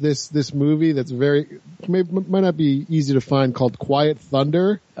there's this movie that's might not be easy to find, called Quiet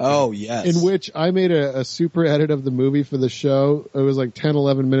Thunder. Oh yes. In which I made a super edit of the movie for the show. It was like 10,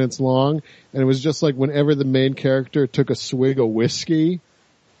 11 minutes long, and it was just like whenever the main character took a swig of whiskey,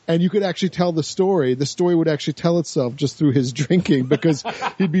 and you could actually tell the story. The story would actually tell itself just through his drinking, because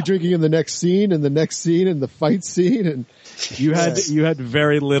he'd be drinking in the next scene and the next scene and the fight scene, and you had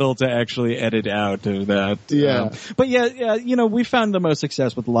very little to actually edit out of that. Yeah. But yeah, you know, we found the most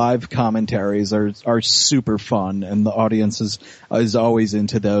success with live commentaries are super fun, and the audience is always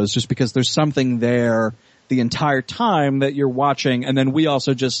into those, just because there's something there the entire time that you're watching, and then we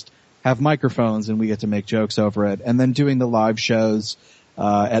also just have microphones and we get to make jokes over it. And then doing the live shows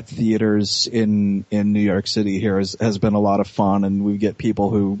at theaters in New York City here has been a lot of fun, and we get people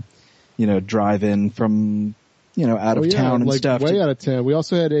who, you know, drive in from, you know, out of town and like stuff. Way out of town. We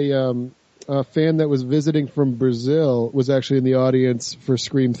also had a fan that was visiting from Brazil was actually in the audience for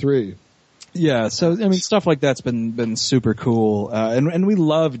Scream 3. Yeah, so I mean, stuff like that's been super cool, and we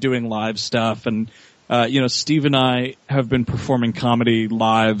love doing live stuff. And you know, Steve and I have been performing comedy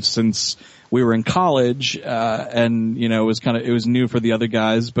live since we were in college, and you know, it was new for the other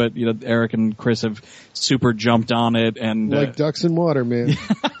guys, but you know, Eric and Chris have super jumped on it, and like ducks in water, man.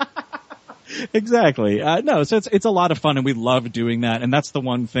 Exactly. No, so it's a lot of fun, and we love doing that, and that's the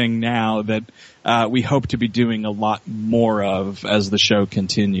one thing now that we hope to be doing a lot more of as the show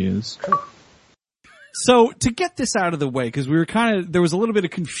continues. So to get this out of the way, because there was a little bit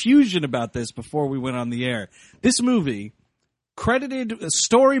of confusion about this before we went on the air. This movie, credited, a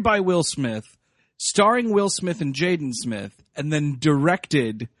story by Will Smith, starring Will Smith and Jaden Smith, and then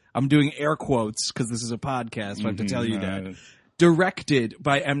directed, I'm doing air quotes because this is a podcast, so I have to tell you that, directed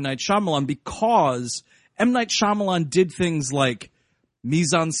by M. Night Shyamalan, because M. Night Shyamalan did things like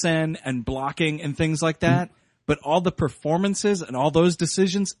mise-en-scène and blocking and things like that. But all the performances and all those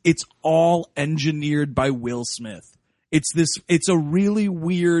decisions, it's all engineered by Will Smith. It's a really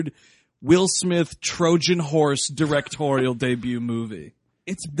weird Will Smith Trojan horse directorial debut movie.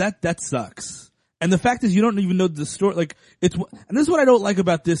 That sucks. And the fact is, you don't even know the story. Like, and this is what I don't like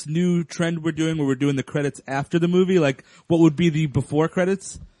about this new trend we're doing, where we're doing the credits after the movie, like what would be the before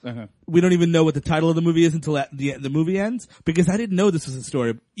credits. Uh-huh. We don't even know what the title of the movie is until the movie ends, because I didn't know this was a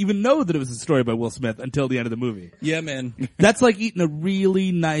story, even know that it was a story by Will Smith until the end of the movie. Yeah, man. That's like eating a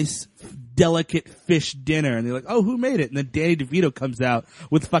really nice, delicate fish dinner, and you're like, oh, who made it? And then Danny DeVito comes out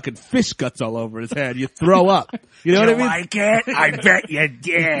with fucking fish guts all over his head. You throw up. You know what I mean? Like it? I bet you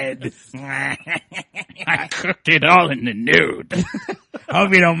did. I cooked it all in the nude.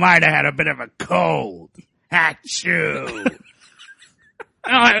 Hope you don't mind, I had a bit of a cold. Achoo.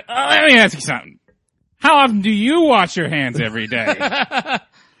 Let me ask you something. How often do you wash your hands every day?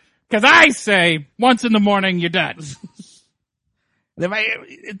 Because I say once in the morning, you're done. It's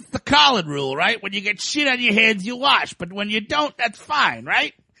the Colin rule, right? When you get shit on your hands, you wash. But when you don't, that's fine,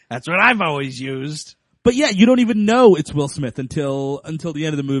 right? That's what I've always used. But yeah, you don't even know it's Will Smith until the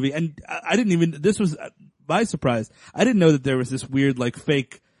end of the movie. And I didn't even, this was my surprise. I didn't know that there was this weird, like,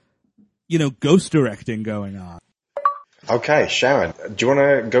 fake, you know, ghost directing going on. Okay, Sharon, do you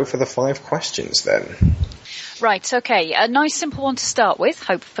want to go for the 5 questions then? Right, okay. A nice simple one to start with,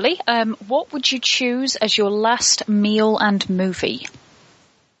 hopefully. What would you choose as your last meal and movie?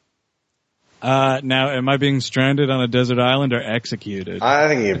 Now, am I being stranded on a desert island or executed? I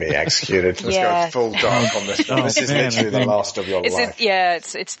think you'd be executed. Let's go full dark on this one. This is literally the last of your life.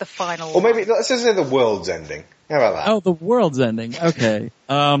 It's the final. Or maybe, let's just say the world's ending. How about that? Oh, the world's ending. Okay.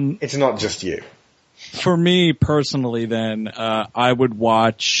 It's not just you. For me personally, then, I would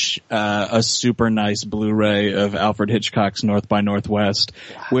watch a super nice Blu-ray of Alfred Hitchcock's North by Northwest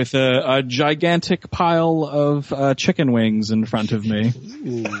with a gigantic pile of chicken wings in front of me.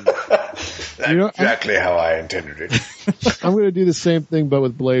 That's exactly how I intended it. I'm going to do the same thing, but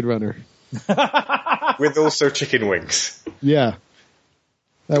with Blade Runner. With also chicken wings. Yeah,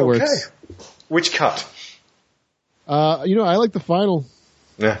 that works. Which cut? I like the final.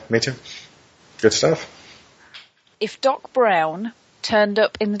 Yeah, me too. Good stuff. If Doc Brown turned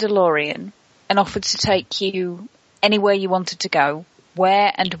up in the DeLorean and offered to take you anywhere you wanted to go,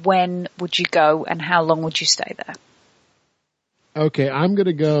 where and when would you go, and how long would you stay there? Okay, I'm going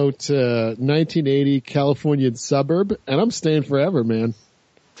to go to 1980 Californian suburb, and I'm staying forever, man.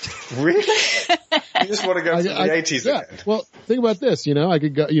 Really? You just want to go to the 80s again? Well, think about this, I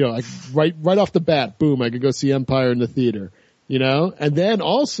could go, right off the bat, boom, I could go see Empire in the theater. And then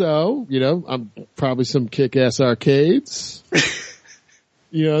also, I'm probably some kick-ass arcades.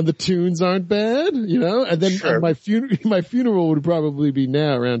 The tunes aren't bad, and then sure. my funeral would probably be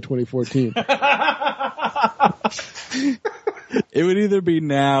now around 2014. It would either be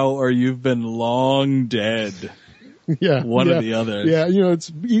now or you've been long dead. Yeah. One or the other. Yeah, it's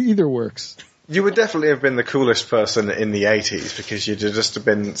either works. You would definitely have been the coolest person in the 80s because you'd have just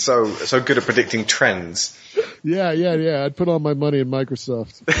been so good at predicting trends. Yeah. I'd put all my money in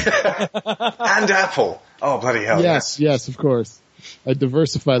Microsoft. And Apple. Oh, bloody hell. Yes, of course. I'd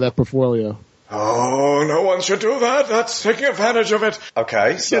diversify that portfolio. Oh, no one should do that. That's taking advantage of it.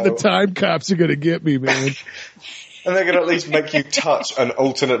 Okay, so... Yeah, the time cops are gonna get me, man. And they're gonna at least make you touch an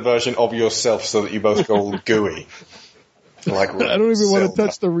alternate version of yourself so that you both go all gooey. Like I don't even want to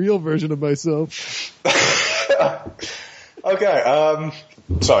touch the real version of myself. Okay,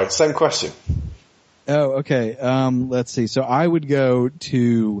 sorry, same question. Oh, okay. Let's see. So I would go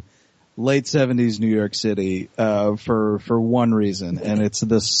to late 70s New York City, for one reason, and it's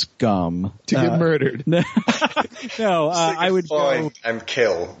the scum. To get murdered. No, I would go and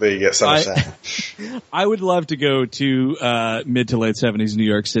kill the Somerset. I would love to go to, mid to late 70s New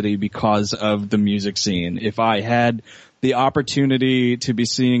York City because of the music scene. If I had the opportunity to be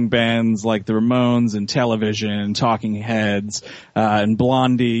seeing bands like the Ramones and Television, Talking Heads, and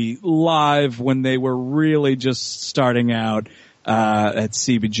Blondie live when they were really just starting out, at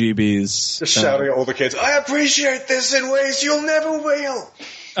CBGB's. Just shouting at all the kids, I appreciate this in ways you'll never will.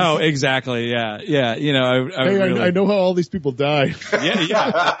 Oh, exactly. Yeah. You know, I know how all these people die. Yeah.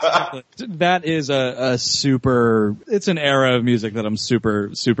 Exactly. That is a super, it's an era of music that I'm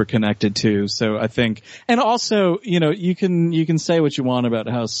super, super connected to. So I think, and also, you know, you can say what you want about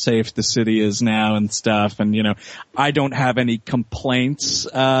how safe the city is now and stuff. And, you know, I don't have any complaints,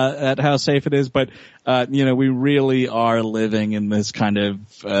 at how safe it is, but, you know, we really are living in this kind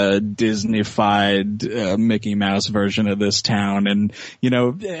of, Disney-fied, Mickey Mouse version of this town. And, you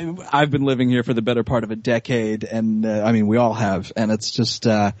know, I've been living here for the better part of a decade, and I mean, we all have, and it's just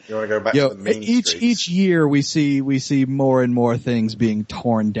you want to go back to the main streets. Each year we see more and more things being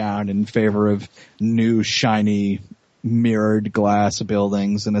torn down in favor of new, shiny, mirrored glass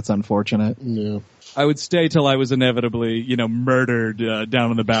buildings, and it's unfortunate. Yeah. I would stay till I was inevitably, you know, murdered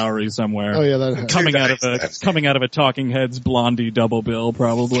down in the Bowery somewhere. Oh yeah, that coming out of a Talking Heads Blondie double bill,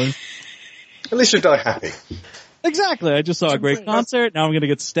 probably. At least you die happy. Exactly. I just saw a great concert. Now I'm going to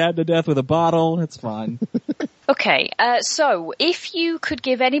get stabbed to death with a bottle. It's fine. Okay, so if you could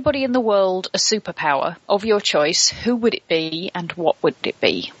give anybody in the world a superpower of your choice, who would it be and what would it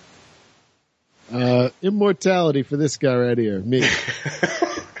be? Immortality for this guy right here, me.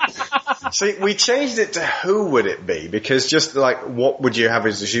 See, we changed it to who would it be, because just like what would you have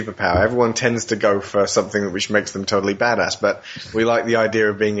as a superpower? Everyone tends to go for something which makes them totally badass, but we like the idea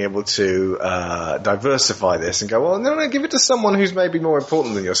of being able to diversify this and go, well, no, give it to someone who's maybe more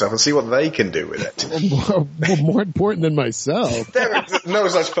important than yourself and see what they can do with it. More important than myself. No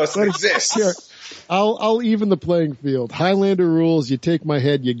such person exists. Here, I'll even the playing field. Highlander rules, you take my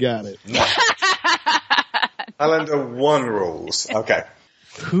head, you got it. Highlander 1 rules. Okay.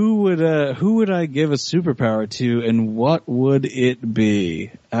 Who would I give a superpower to, and what would it be?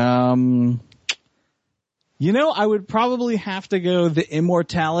 You know, I would probably have to go the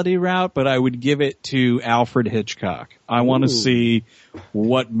immortality route, but I would give it to Alfred Hitchcock. I want to see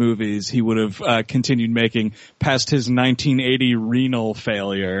what movies he would have continued making past his 1980 renal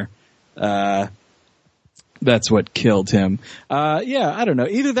failure. That's what killed him. Yeah, I don't know.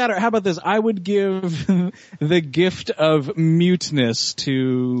 Either that or how about this? I would give the gift of muteness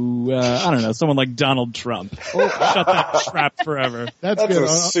to, I don't know, someone like Donald Trump. Shut that trap forever. That's a good.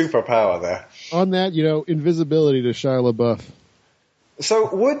 superpower there. On that, you know, invisibility to Shia LaBeouf.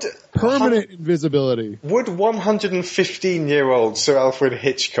 So would... Permanent invisibility. Would 115-year-old Sir Alfred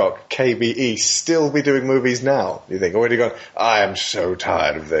Hitchcock, KBE, still be doing movies now, do you think? Or would he go, I am so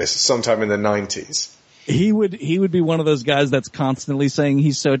tired of this, sometime in the 90s? He would be one of those guys that's constantly saying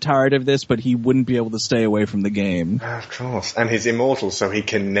he's so tired of this, but he wouldn't be able to stay away from the game. Of course. And he's immortal, so he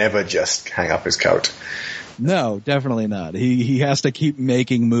can never just hang up his coat. No, definitely not. He has to keep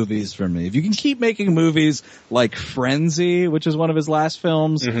making movies for me. If you can keep making movies like Frenzy, which is one of his last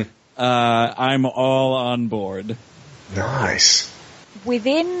films, I'm all on board. Nice.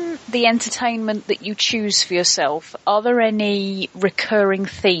 Within the entertainment that you choose for yourself, are there any recurring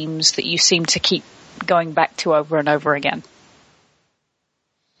themes that you seem to keep going back to over and over again?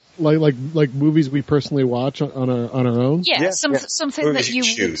 Like movies we personally watch on our own? Yeah, something movies that you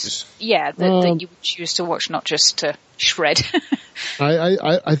choose. That you would choose to watch, not just to shred.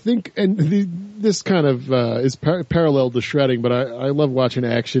 I think, and this kind of is parallel to shredding, but I love watching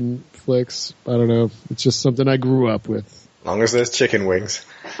action flicks. I don't know, it's just something I grew up with. As long as there's chicken wings.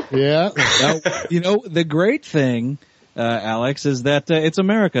 Yeah. Now, you know, the great thing, Alex, is that it's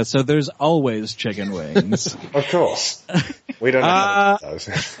America, so there's always chicken wings. Of course. We don't have those.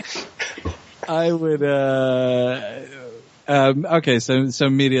 I would, okay, so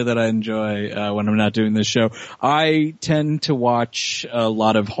media that I enjoy, when I'm not doing this show. I tend to watch a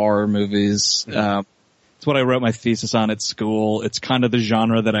lot of horror movies, It's what I wrote my thesis on at school. It's kind of the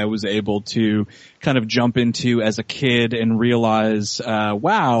genre that I was able to kind of jump into as a kid and realize,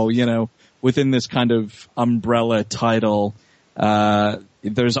 wow, you know, within this kind of umbrella title,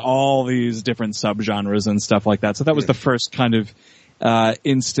 there's all these different subgenres and stuff like that. So that was the first kind of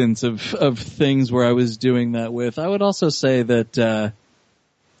instance of things where I was doing that with. I would also say that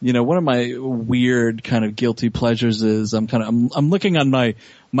you know, one of my weird kind of guilty pleasures is I'm looking on my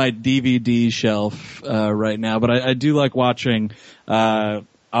DVD shelf right now, but I do like watching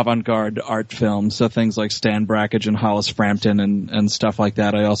avant-garde art films, so things like Stan Brakhage and Hollis Frampton and stuff like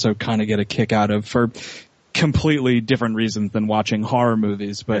that. I also kind of get a kick out of for completely different reasons than watching horror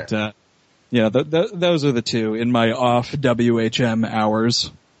movies, but those are the two in my off WHM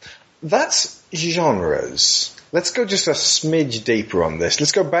hours. That's genres. Let's go just a smidge deeper on this.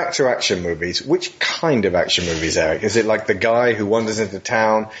 Let's go back to action movies. Which kind of action movies, Eric? Is it like the guy who wanders into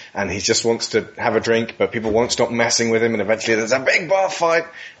town and he just wants to have a drink, but people won't stop messing with him, and eventually there's a big bar fight,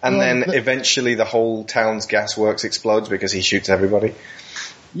 and then eventually the whole town's gasworks explodes because he shoots everybody?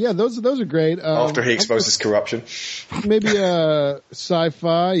 Yeah, those are great. After he exposes corruption. Maybe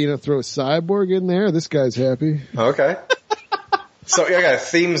sci-fi, you know, throw a cyborg in there. This guy's happy. Okay. So yeah,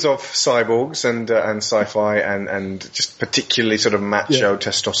 themes of cyborgs and sci-fi and just particularly sort of macho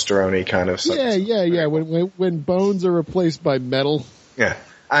testosterone-y kind of stuff. Yeah. When bones are replaced by metal. Yeah.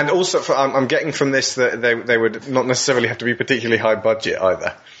 And also, I'm getting from this that they would not necessarily have to be particularly high budget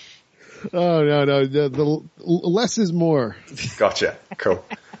either. Oh, no. The less is more. Gotcha. Cool.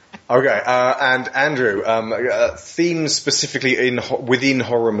 Okay, and Andrew, themes specifically within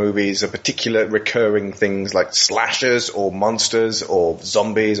horror movies, are particular recurring things like slashers or monsters or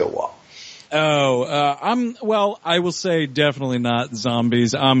zombies or what? I will say definitely not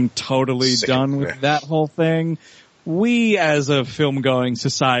zombies. I'm totally done with that whole thing. We, as a film-going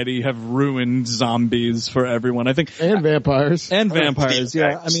society, have ruined zombies for everyone. I think, and vampires,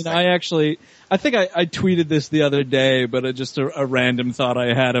 Yeah, I mean, I think I tweeted this the other day, but just a random thought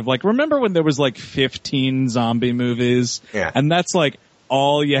I had of like, remember when there was like 15 zombie movies? Yeah. And that's like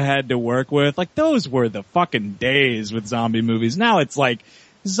all you had to work with? Like, those were the fucking days with zombie movies. Now it's like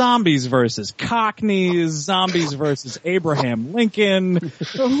zombies versus Cockneys, zombies versus Abraham Lincoln.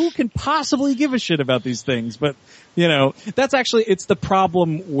 So who can possibly give a shit about these things? But, you know, it's the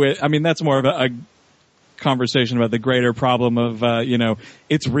problem with, I mean, that's more of a conversation about the greater problem of, you know,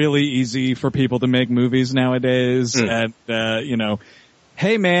 it's really easy for people to make movies nowadays. And, you know,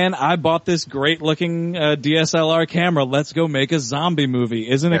 hey man, I bought this great looking DSLR camera. Let's go make a zombie movie.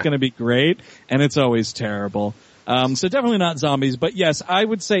 Isn't it going to be great? And it's always terrible. So definitely not zombies, but yes, I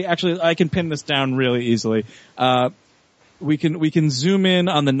would say actually I can pin this down really easily. We can zoom in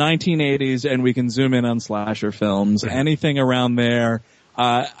on the 1980s and we can zoom in on slasher films. Anything around there.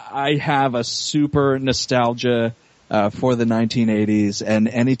 I have a super nostalgia for the 1980s, and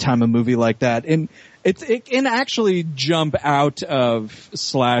anytime a movie like that, and it can actually jump out of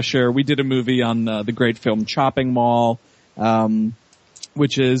slasher. We did a movie on the great film Chopping Mall,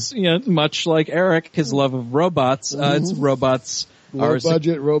 which is, you know, much like Eric, his love of robots. It's robots. Low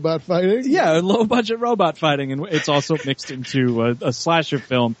budget robot fighting? Yeah, low budget robot fighting, and it's also mixed into a slasher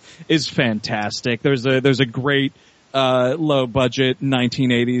film. Is fantastic. There's a great low budget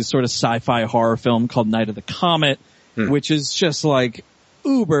 1980s sort of sci-fi horror film called Night of the Comet, which is just like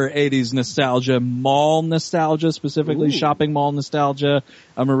uber 80s nostalgia, mall nostalgia, specifically shopping mall nostalgia.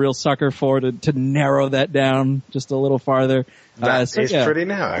 I'm a real sucker for to narrow that down just a little farther. That is pretty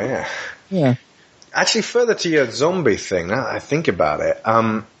narrow, yeah. Yeah. Actually, further to your zombie thing, now that I think about it,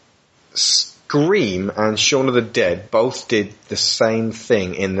 Scream and Shaun of the Dead both did the same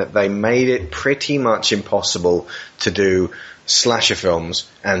thing in that they made it pretty much impossible to do slasher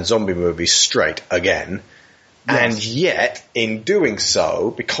films and zombie movies straight again. Yes. And yet, in doing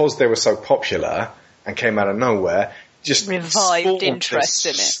so, because they were so popular and came out of nowhere, just revived interest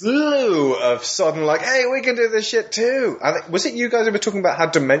in it. Slew of sudden like, hey, we can do this shit too. Was it you guys who were talking about how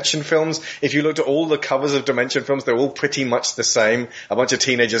Dimension films, if you looked at all the covers of Dimension films, they're all pretty much the same. A bunch of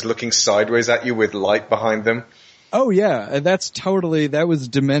teenagers looking sideways at you with light behind them. Oh yeah, that was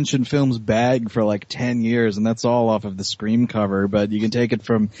Dimension Films' bag for like 10 years, and that's all off of the Scream cover, but you can take it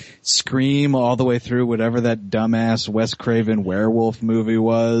from Scream all the way through whatever that dumbass Wes Craven werewolf movie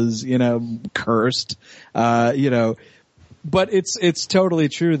was, you know, Cursed, you know. But it's totally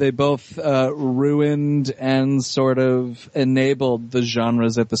true. They both ruined and sort of enabled the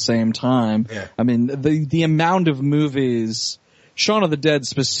genres at the same time. Yeah. I mean, the amount of movies Shaun of the Dead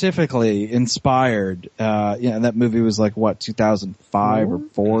specifically inspired, that movie was like, 2005 or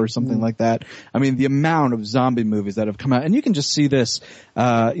 4 or something like that. I mean, the amount of zombie movies that have come out, and you can just see this,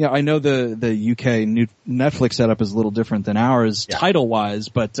 I know the UK Netflix setup is a little different than ours title-wise,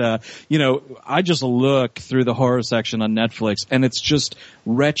 but, I just look through the horror section on Netflix and it's just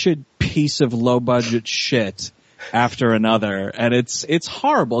wretched piece of low-budget shit after another, and it's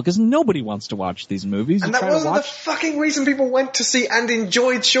horrible because nobody wants to watch these movies. And that wasn't the fucking reason people went to see and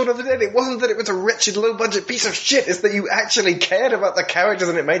enjoyed Shaun of the Dead. It wasn't that it was a wretched, low-budget piece of shit. It's that you actually cared about the characters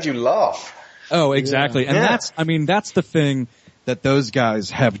and it made you laugh. Oh, exactly. And that's the thing that those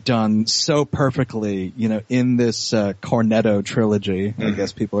guys have done so perfectly, in this Cornetto trilogy, I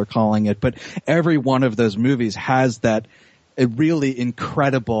guess people are calling it. But every one of those movies has a really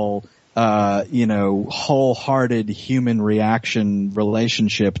incredible wholehearted human reaction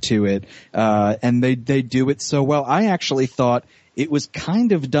relationship to it. And they do it so well. I actually thought it was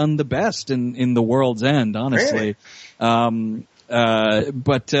kind of done the best in The World's End, honestly. Really?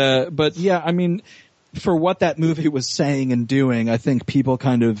 But yeah, I mean, for what that movie was saying and doing, I think people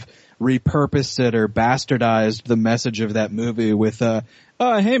kind of repurposed it or bastardized the message of that movie with,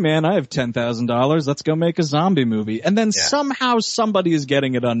 hey man, I have $10,000. Let's go make a zombie movie. And then somehow somebody is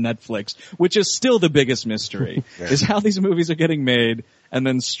getting it on Netflix, which is still the biggest mystery, is how these movies are getting made and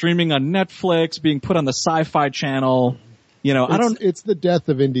then streaming on Netflix, being put on the Sci-Fi Channel. It's the death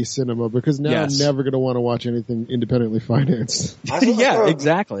of indie cinema because now I'm never going to want to watch anything independently financed.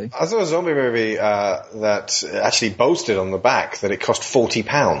 Exactly. I saw a zombie movie that actually boasted on the back that it cost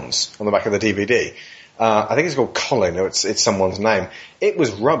 £40 on the back of the DVD. I think it's called Colin, or it's someone's name. It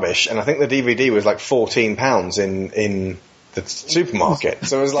was rubbish, and I think the DVD was like £14 in the supermarket.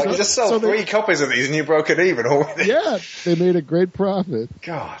 So it was like, you just sell 3 copies of these and you broke it even already. Yeah, they made a great profit.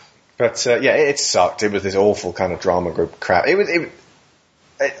 God. But, it sucked. It was this awful kind of drama group crap. It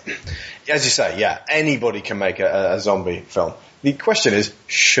as you say, anybody can make a zombie film. The question is,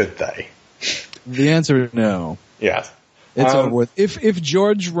 should they? The answer is no. Yeah. It's over with. If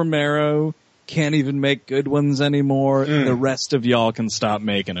George Romero can't even make good ones anymore, the rest of y'all can stop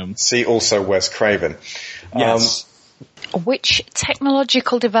making them. See also Wes Craven. Yes. Which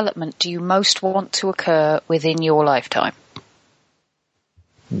technological development do you most want to occur within your lifetime?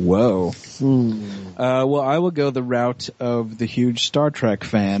 Whoa. Well, I will go the route of the huge Star Trek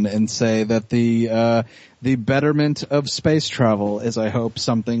fan and say that the betterment of space travel is, I hope,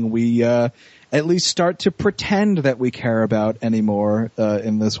 something we at least start to pretend that we care about anymore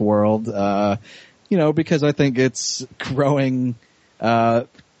in this world. Because I think it's growing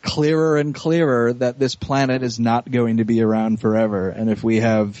clearer and clearer that this planet is not going to be around forever. And if we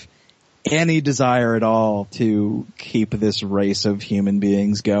have any desire at all to keep this race of human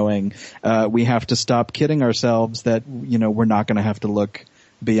beings going, we have to stop kidding ourselves that, we're not going to have to look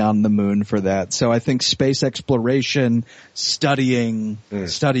beyond the moon for that. So I think space exploration, studying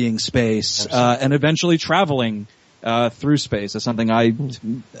space, and eventually traveling, through space is something I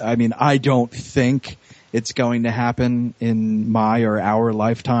don't think it's going to happen in my or our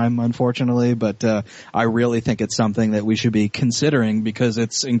lifetime, unfortunately, but I really think it's something that we should be considering because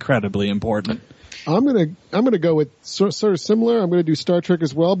it's incredibly important. I'm gonna go with sort of similar. I'm gonna do Star Trek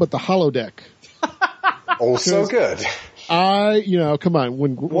as well, but the holodeck. Also good. Come on.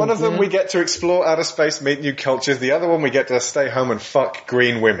 One of them we get to explore outer space, meet new cultures. The other one we get to stay home and fuck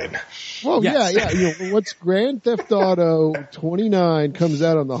green women. Well, yeah. What's Grand Theft Auto 29 comes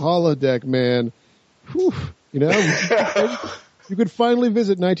out on the holodeck, man. Whew, you could finally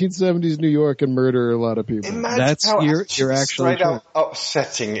visit 1970s New York and murder a lot of people. Imagine how you're actually straight up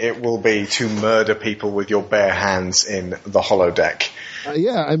upsetting it will be to murder people with your bare hands in the holodeck.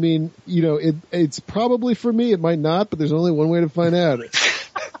 It's probably for me. It might not, but there's only one way to find out.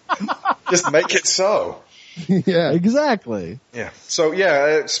 Just make it so. Yeah, exactly. Yeah. So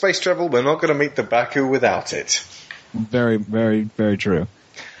space travel. We're not going to meet the Baku without it. Very, very, very true.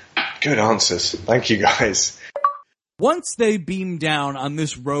 Good answers. Thank you, guys. Once they beam down on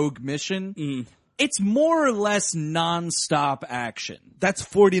this rogue mission, it's more or less non-stop action. That's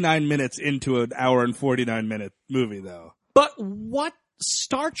 49 minutes into an hour and 49-minute movie, though. But what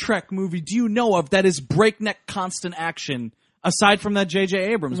Star Trek movie do you know of that is breakneck constant action aside from that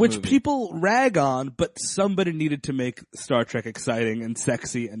J.J. Abrams movie? Which people rag on, but somebody needed to make Star Trek exciting and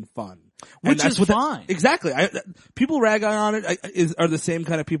sexy and fun. Which is fine. Exactly. People rag on it are the same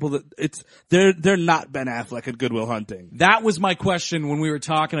kind of people that they're not Ben Affleck at Good Will Hunting. That was my question when we were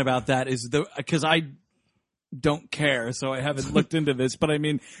talking about that, because don't care, so I haven't looked into this, but I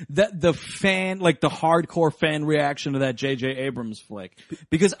mean, the fan, like the hardcore fan reaction to that J.J. Abrams flick.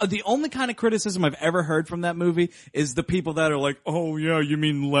 Because the only kind of criticism I've ever heard from that movie is the people that are like, oh yeah, you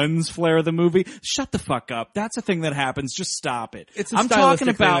mean lens flare the movie? Shut the fuck up. That's a thing that happens. Just stop it. I'm talking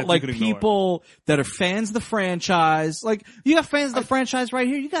about like people that are fans of the franchise. Like, you got fans of the franchise right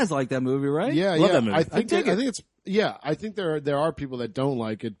here. You guys like that movie, right? Yeah, Love yeah. that movie. I think it's, yeah, I think there are people that don't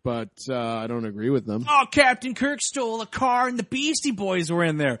like it, but I don't agree with them. Oh, Captain Kirk stole a car and the Beastie Boys were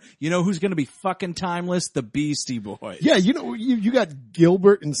in there. You know who's gonna be fucking timeless? The Beastie Boys. Yeah, you know, you got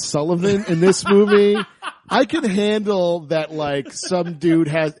Gilbert and Sullivan in this movie. I can handle that, like, some dude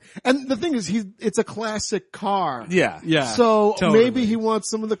has, and the thing is, it's a classic car. Yeah. So totally. maybe he wants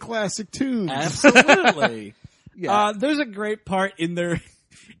some of the classic tunes. Absolutely. Yeah. There's a great part in their,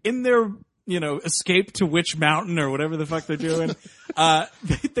 you know, escape to Witch Mountain or whatever the fuck they're doing.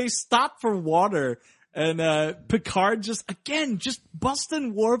 They stop for water and, Picard just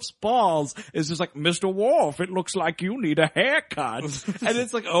busting Worf's balls is just like, Mr. Worf, it looks like you need a haircut. And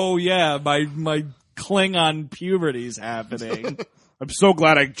it's like, oh yeah, my Klingon puberty's happening. I'm so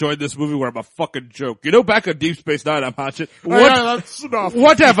glad I joined this movie where I'm a fucking joke. You know, back on Deep Space Nine, I'm hot shit. Yeah, that's enough.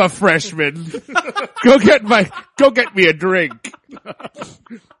 Whatever, freshman. Go get me a drink.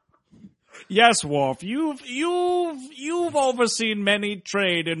 Yes, Worf, you've overseen many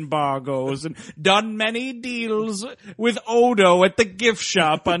trade embargoes and done many deals with Odo at the gift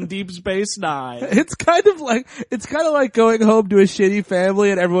shop on Deep Space Nine. It's kind of like going home to a shitty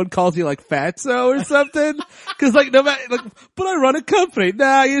family and everyone calls you like Fatso or something. Cause like no matter, like, but I run a company.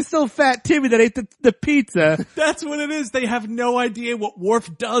 Nah, you're still Fat Timmy that ate the pizza. That's what it is. They have no idea what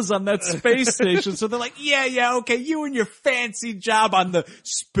Worf does on that space station. So they're like, yeah, okay, you and your fancy job on the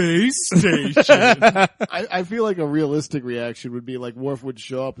space station. I feel like a realistic reaction would be like Worf would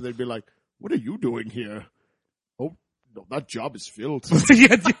show up and they'd be like, "What are you doing here?" "Oh, no, that job is filled."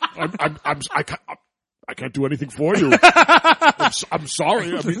 I can't do anything for you. I'm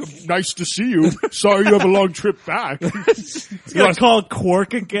sorry. I mean, nice to see you. Sorry you have a long trip back. You gotta call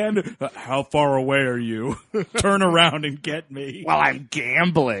Quark again. How far away are you? Turn around and get me. While I'm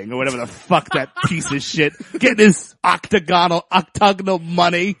gambling or whatever the fuck that piece of shit. Getting his octagonal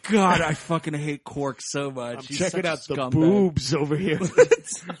money. God, I fucking hate Quark so much. I'm He's checking such a out the scumbag. boobs over here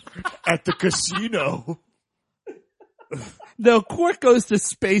at the casino. No, Quark goes to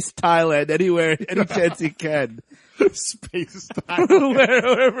Space Thailand any chance he can. Space Thailand.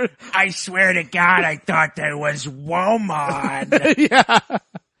 Wherever. I swear to God, I thought that was Womon. Yeah.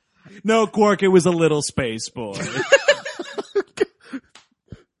 No, Quark, it was a little space boy.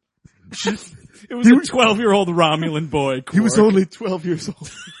 It was a 12-year-old Romulan boy, Quark. He was only 12 years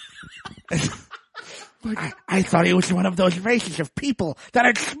old. I thought he was one of those races of people that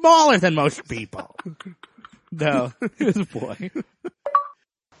are smaller than most people. No, he was a boy.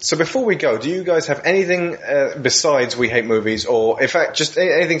 So before we go, do you guys have anything besides We Hate Movies, or in fact just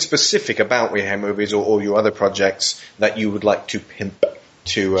anything specific about We Hate Movies or your other projects that you would like to pimp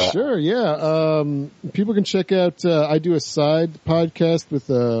to? Sure, yeah. People can check out, I do a side podcast with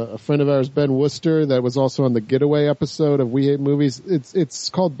a friend of ours, Ben Worcester, that was also on the Getaway episode of We Hate Movies. It's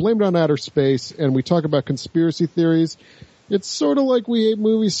called Blamed on Outer Space, and we talk about conspiracy theories. It's sort of like We Hate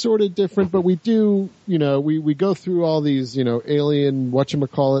Movies, sort of different, but we do, you know, we go through all these, you know, alien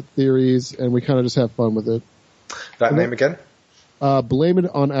whatchamacallit theories, and we kind of just have fun with it. That name again? Blame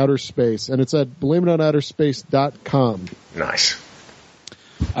It on Outer Space, and it's at blameitonoutterspace.com. Nice.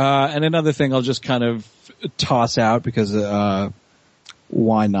 And another thing I'll just kind of toss out because,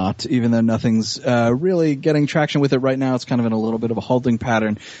 why not? Even though nothing's, really getting traction with it right now, it's kind of in a little bit of a holding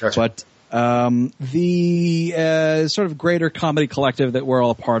pattern. Gotcha. But, the sort of greater comedy collective that we're all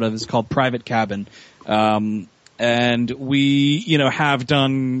a part of is called Private Cabin. And we, you know, have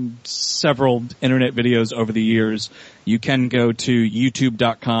done several internet videos over the years. You can go to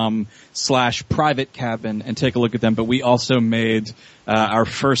youtube.com/Private Cabin and take a look at them. But we also made, our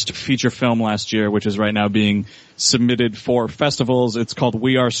first feature film last year, which is right now being submitted for festivals. It's called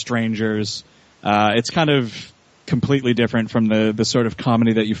We Are Strangers. It's kind of completely different from the sort of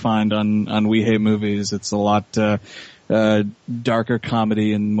comedy that you find on We Hate Movies. It's a lot darker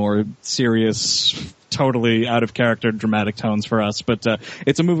comedy and more serious, totally out of character dramatic tones for us. But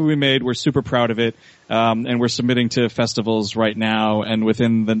it's a movie we made. We're super proud of it. And we're submitting to festivals right now, and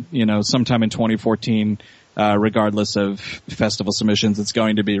within the, you know, sometime in 2014, regardless of festival submissions, it's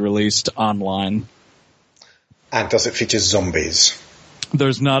going to be released online. And does it feature zombies?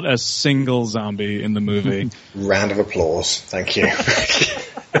 There's not a single zombie in the movie. Round of applause. Thank you.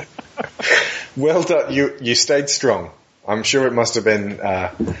 Well done. You stayed strong. I'm sure it must have been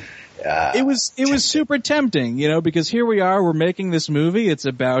It was super tempting, because here we are, we're making this movie. It's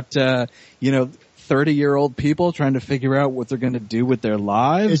about, 30-year-old people trying to figure out what they're going to do with their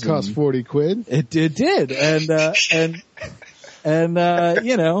lives. It cost 40 quid. It did. And I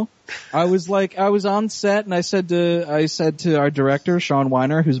was on set and I said to our director, Sean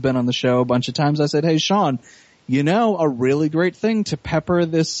Weiner, who's been on the show a bunch of times, I said, hey, Sean, a really great thing to pepper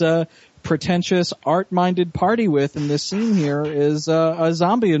this, pretentious art-minded party with in this scene here is a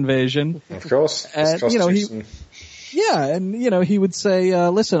zombie invasion. Of course. And, he would say,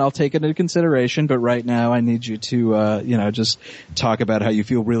 listen, I'll take it into consideration, but right now I need you to, just talk about how you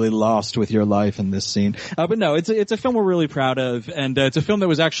feel really lost with your life in this scene. But no, it's a film we're really proud of, and it's a film that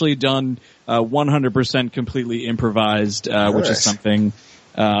was actually done 100% completely improvised, which is something,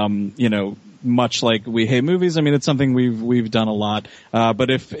 much like We Hate Movies. I mean, it's something we've done a lot. But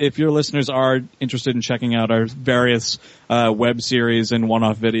if your listeners are interested in checking out our various, web series and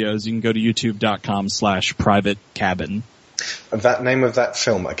one-off videos, you can go to youtube.com/Private Cabin. That name of that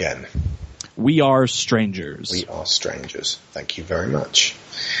film again? We Are Strangers. We Are Strangers. Thank you very much.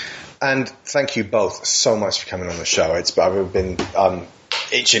 And thank you both so much for coming on the show. I've been,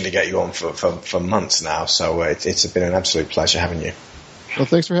 itching to get you on for months now, so it's been an absolute pleasure having you. Well,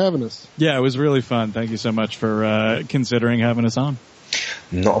 thanks for having us. Yeah, it was really fun. Thank you so much for considering having us on.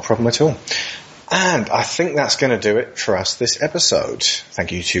 Not a problem at all. And I think that's going to do it for us this episode.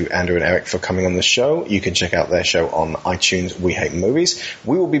 Thank you to Andrew and Eric for coming on the show. You can check out their show on iTunes, We Hate Movies.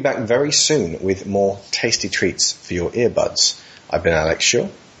 We will be back very soon with more tasty treats for your earbuds. I've been Alex Shaw.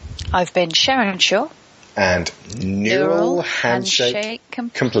 I've been Sharon Shaw. And Neural Handshake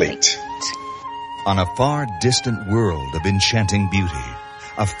complete. On a far distant world of enchanting beauty,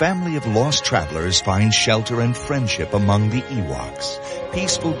 a family of lost travelers find shelter and friendship among the Ewoks,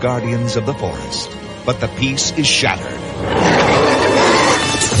 peaceful guardians of the forest. But the peace is shattered.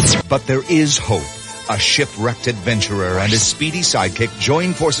 But there is hope. A shipwrecked adventurer and his speedy sidekick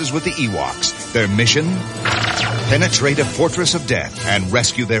join forces with the Ewoks. Their mission? Penetrate a fortress of death and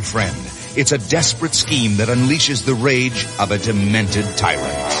rescue their friend. It's a desperate scheme that unleashes the rage of a demented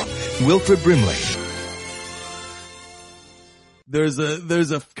tyrant. Wilford Brimley. There's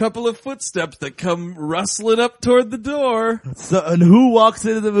a couple of footsteps that come rustling up toward the door. So, and who walks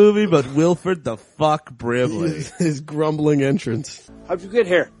into the movie but Wilford the fuck Brimley? His grumbling entrance. How'd you get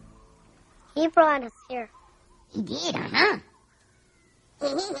here? He brought us here. He did, huh?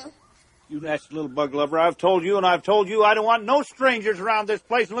 You nasty little bug lover, I've told you I don't want no strangers around this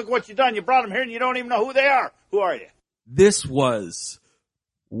place, and look what you done. You brought them here and you don't even know who they are. Who are you? This was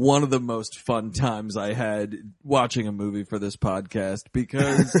one of the most fun times I had watching a movie for this podcast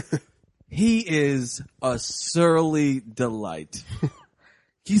because he is a surly delight.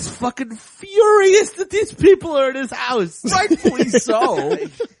 He's fucking furious that these people are in his house. Rightfully so.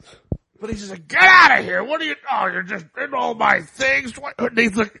 But he's just like, get out of here. What are you, you're just in all my things. And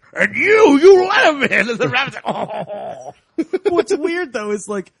he's like, and you let him in. And the rabbit's like, oh. What's weird though is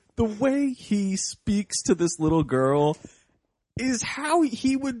like the way he speaks to this little girl is how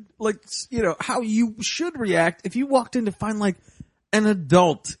he would how you should react if you walked in to find like an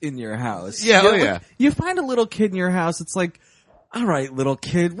adult in your house. Yeah, You find a little kid in your house, it's like, all right, little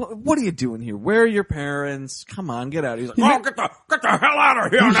kid, what are you doing here? Where are your parents? Come on, get out. He's like, get the hell out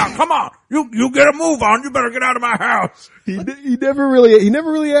of here now. Come on. You get a move on. You better get out of my house. He never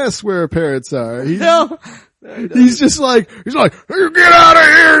really asks where her parents are. He's just like, you get out of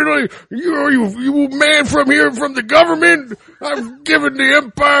here. Like, you man from here, from the government. I've given the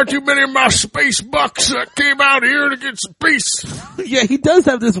Empire too many of my space bucks. I came out here to get some peace. Yeah, he does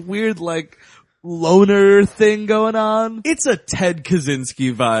have this weird, like, loner thing going on. It's a Ted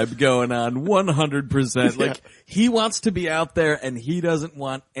Kaczynski vibe going on, 100%. Like, he wants to be out there and he doesn't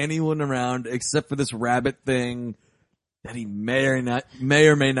want anyone around except for this rabbit thing that he may or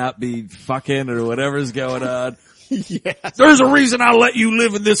may not be fucking or whatever's going on. Yeah. There's a reason I let you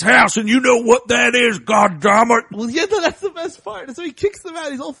live in this house, and you know what that is, goddammit. Well, yeah, that's the best part. And so he kicks them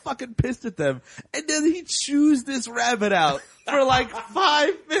out. He's all fucking pissed at them. And then he chews this rabbit out for like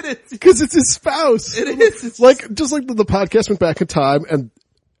 5 minutes. Because it's his spouse. It is. It's just like the podcast went back in time, and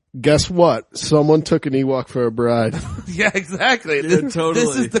guess what? Someone took an Ewok for a bride. Yeah, exactly. Yeah, totally.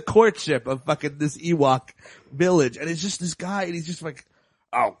 This is the courtship of fucking this Ewok village. And it's just this guy, and he's just like,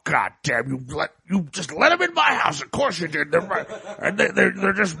 oh, God damn, you just let them in my house. Of course you did.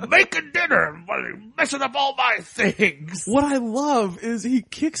 They're just making dinner and messing up all my things. What I love is he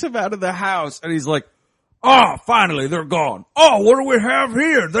kicks him out of the house and he's like, Oh, finally, they're gone. Oh, what do we have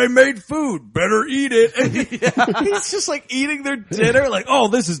here? They made food. Better eat it. He's just like eating their dinner, like, oh,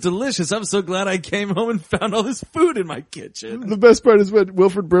 this is delicious. I'm so glad I came home and found all this food in my kitchen. The best part is when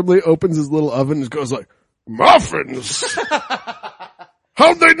Wilford Brimley opens his little oven and goes like, muffins!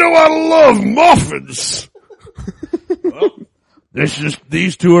 How'd they know I love muffins? Well,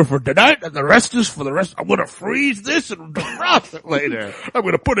 these two are for tonight and the rest is for the rest. I'm gonna freeze this and defrost it later. I'm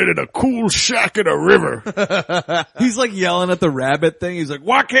gonna put it in a cool shack in a river. He's like yelling at the rabbit thing. He's like,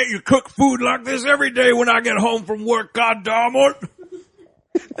 why can't you cook food like this every day when I get home from work, goddammit?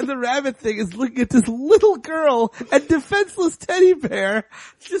 And the rabbit thing is looking at this little girl and defenseless teddy bear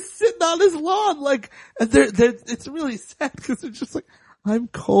just sitting on his lawn, like, and it's really sad because they're just like, I'm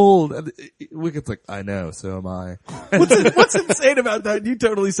cold. And Wicked's like, I know, so am I. What's insane about that? You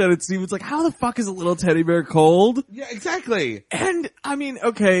totally said it, Steve. It's like, how the fuck is a little teddy bear cold? Yeah, exactly. And, I mean,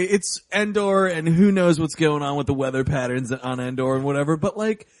 okay, it's Endor and who knows what's going on with the weather patterns on Endor and whatever, but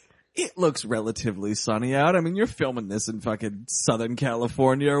like, it looks relatively sunny out. I mean, you're filming this in fucking Southern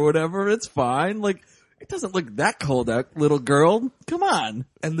California or whatever. It's fine. Like, it doesn't look that cold out, little girl. Come on.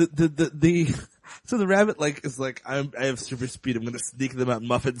 And so the rabbit like is like, I have super speed. I'm going to sneak them out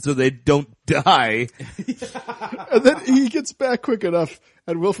muffins so they don't die. And then he gets back quick enough,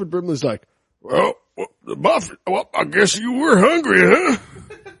 and Wilford Brimley's like, well, the muffin. Well, I guess you were hungry, huh?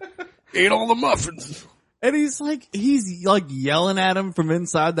 Ate all the muffins. And he's like yelling at him from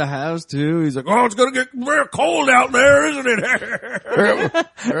inside the house too. He's like, oh, it's gonna get very cold out there, isn't it?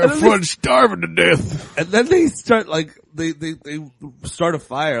 Have fun starving to death. And then they start like, they start a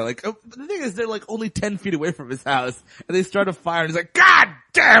fire. Like, the thing is, they're like only 10 feet away from his house. And they start a fire and he's like, God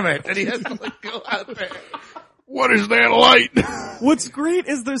damn it! And he has to like go out there. What is that light? What's great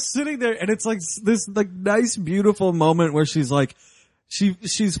is they're sitting there and it's like this like nice beautiful moment where she's like,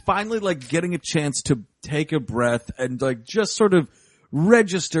 she's finally like getting a chance to take a breath and like just sort of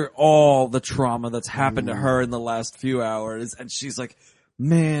register all the trauma that's happened to her in the last few hours. And she's like,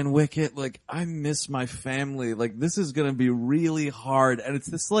 man, Wicket, like I miss my family. Like this is going to be really hard. And it's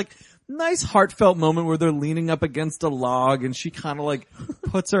this like nice heartfelt moment where they're leaning up against a log and she kind of like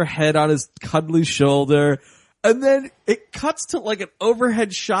puts her head on his cuddly shoulder. And then it cuts to like an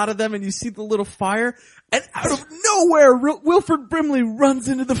overhead shot of them and you see the little fire. And out of nowhere, Wilford Brimley runs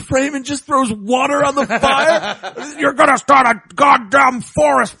into the frame and just throws water on the fire. You're gonna start a goddamn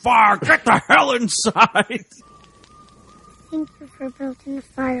forest fire. Get the hell inside. Thank you for building the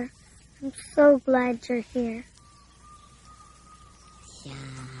fire. I'm so glad you're here. Yeah.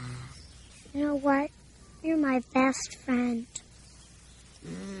 You know what? You're my best friend.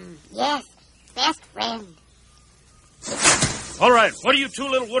 Yes, best friend. All right, what are you two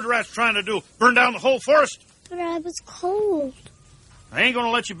little wood rats trying to do? Burn down the whole forest? But I was cold. I ain't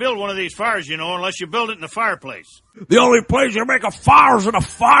gonna let you build one of these fires, you know, unless you build it in the fireplace. The only place you make a fire is in a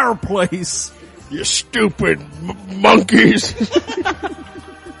fireplace. You stupid monkeys.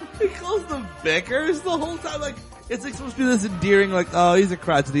 He calls them beggars the whole time. Like, it's like supposed to be this endearing, like, oh, he's a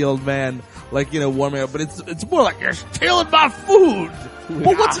crotchety the old man, like, you know, warming up. But it's more like, you're stealing my food.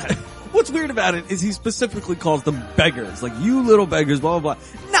 Well, what's weird about it is he specifically calls them beggars. Like, you little beggars, blah, blah, blah.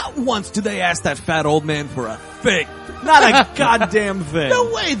 Not once do they ask that fat old man for a thing. Not a goddamn thing.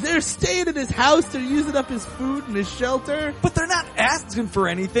 No way. They're staying in his house. They're using up his food and his shelter. But they're not asking for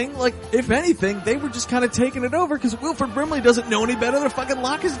anything. Like, if anything, they were just kind of taking it over because Wilford Brimley doesn't know any better than to fucking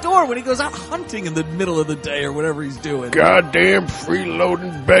lock his door when he goes out hunting in the middle of the day or whatever he's doing. Goddamn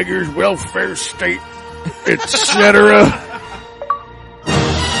freeloading beggars, welfare state, etc.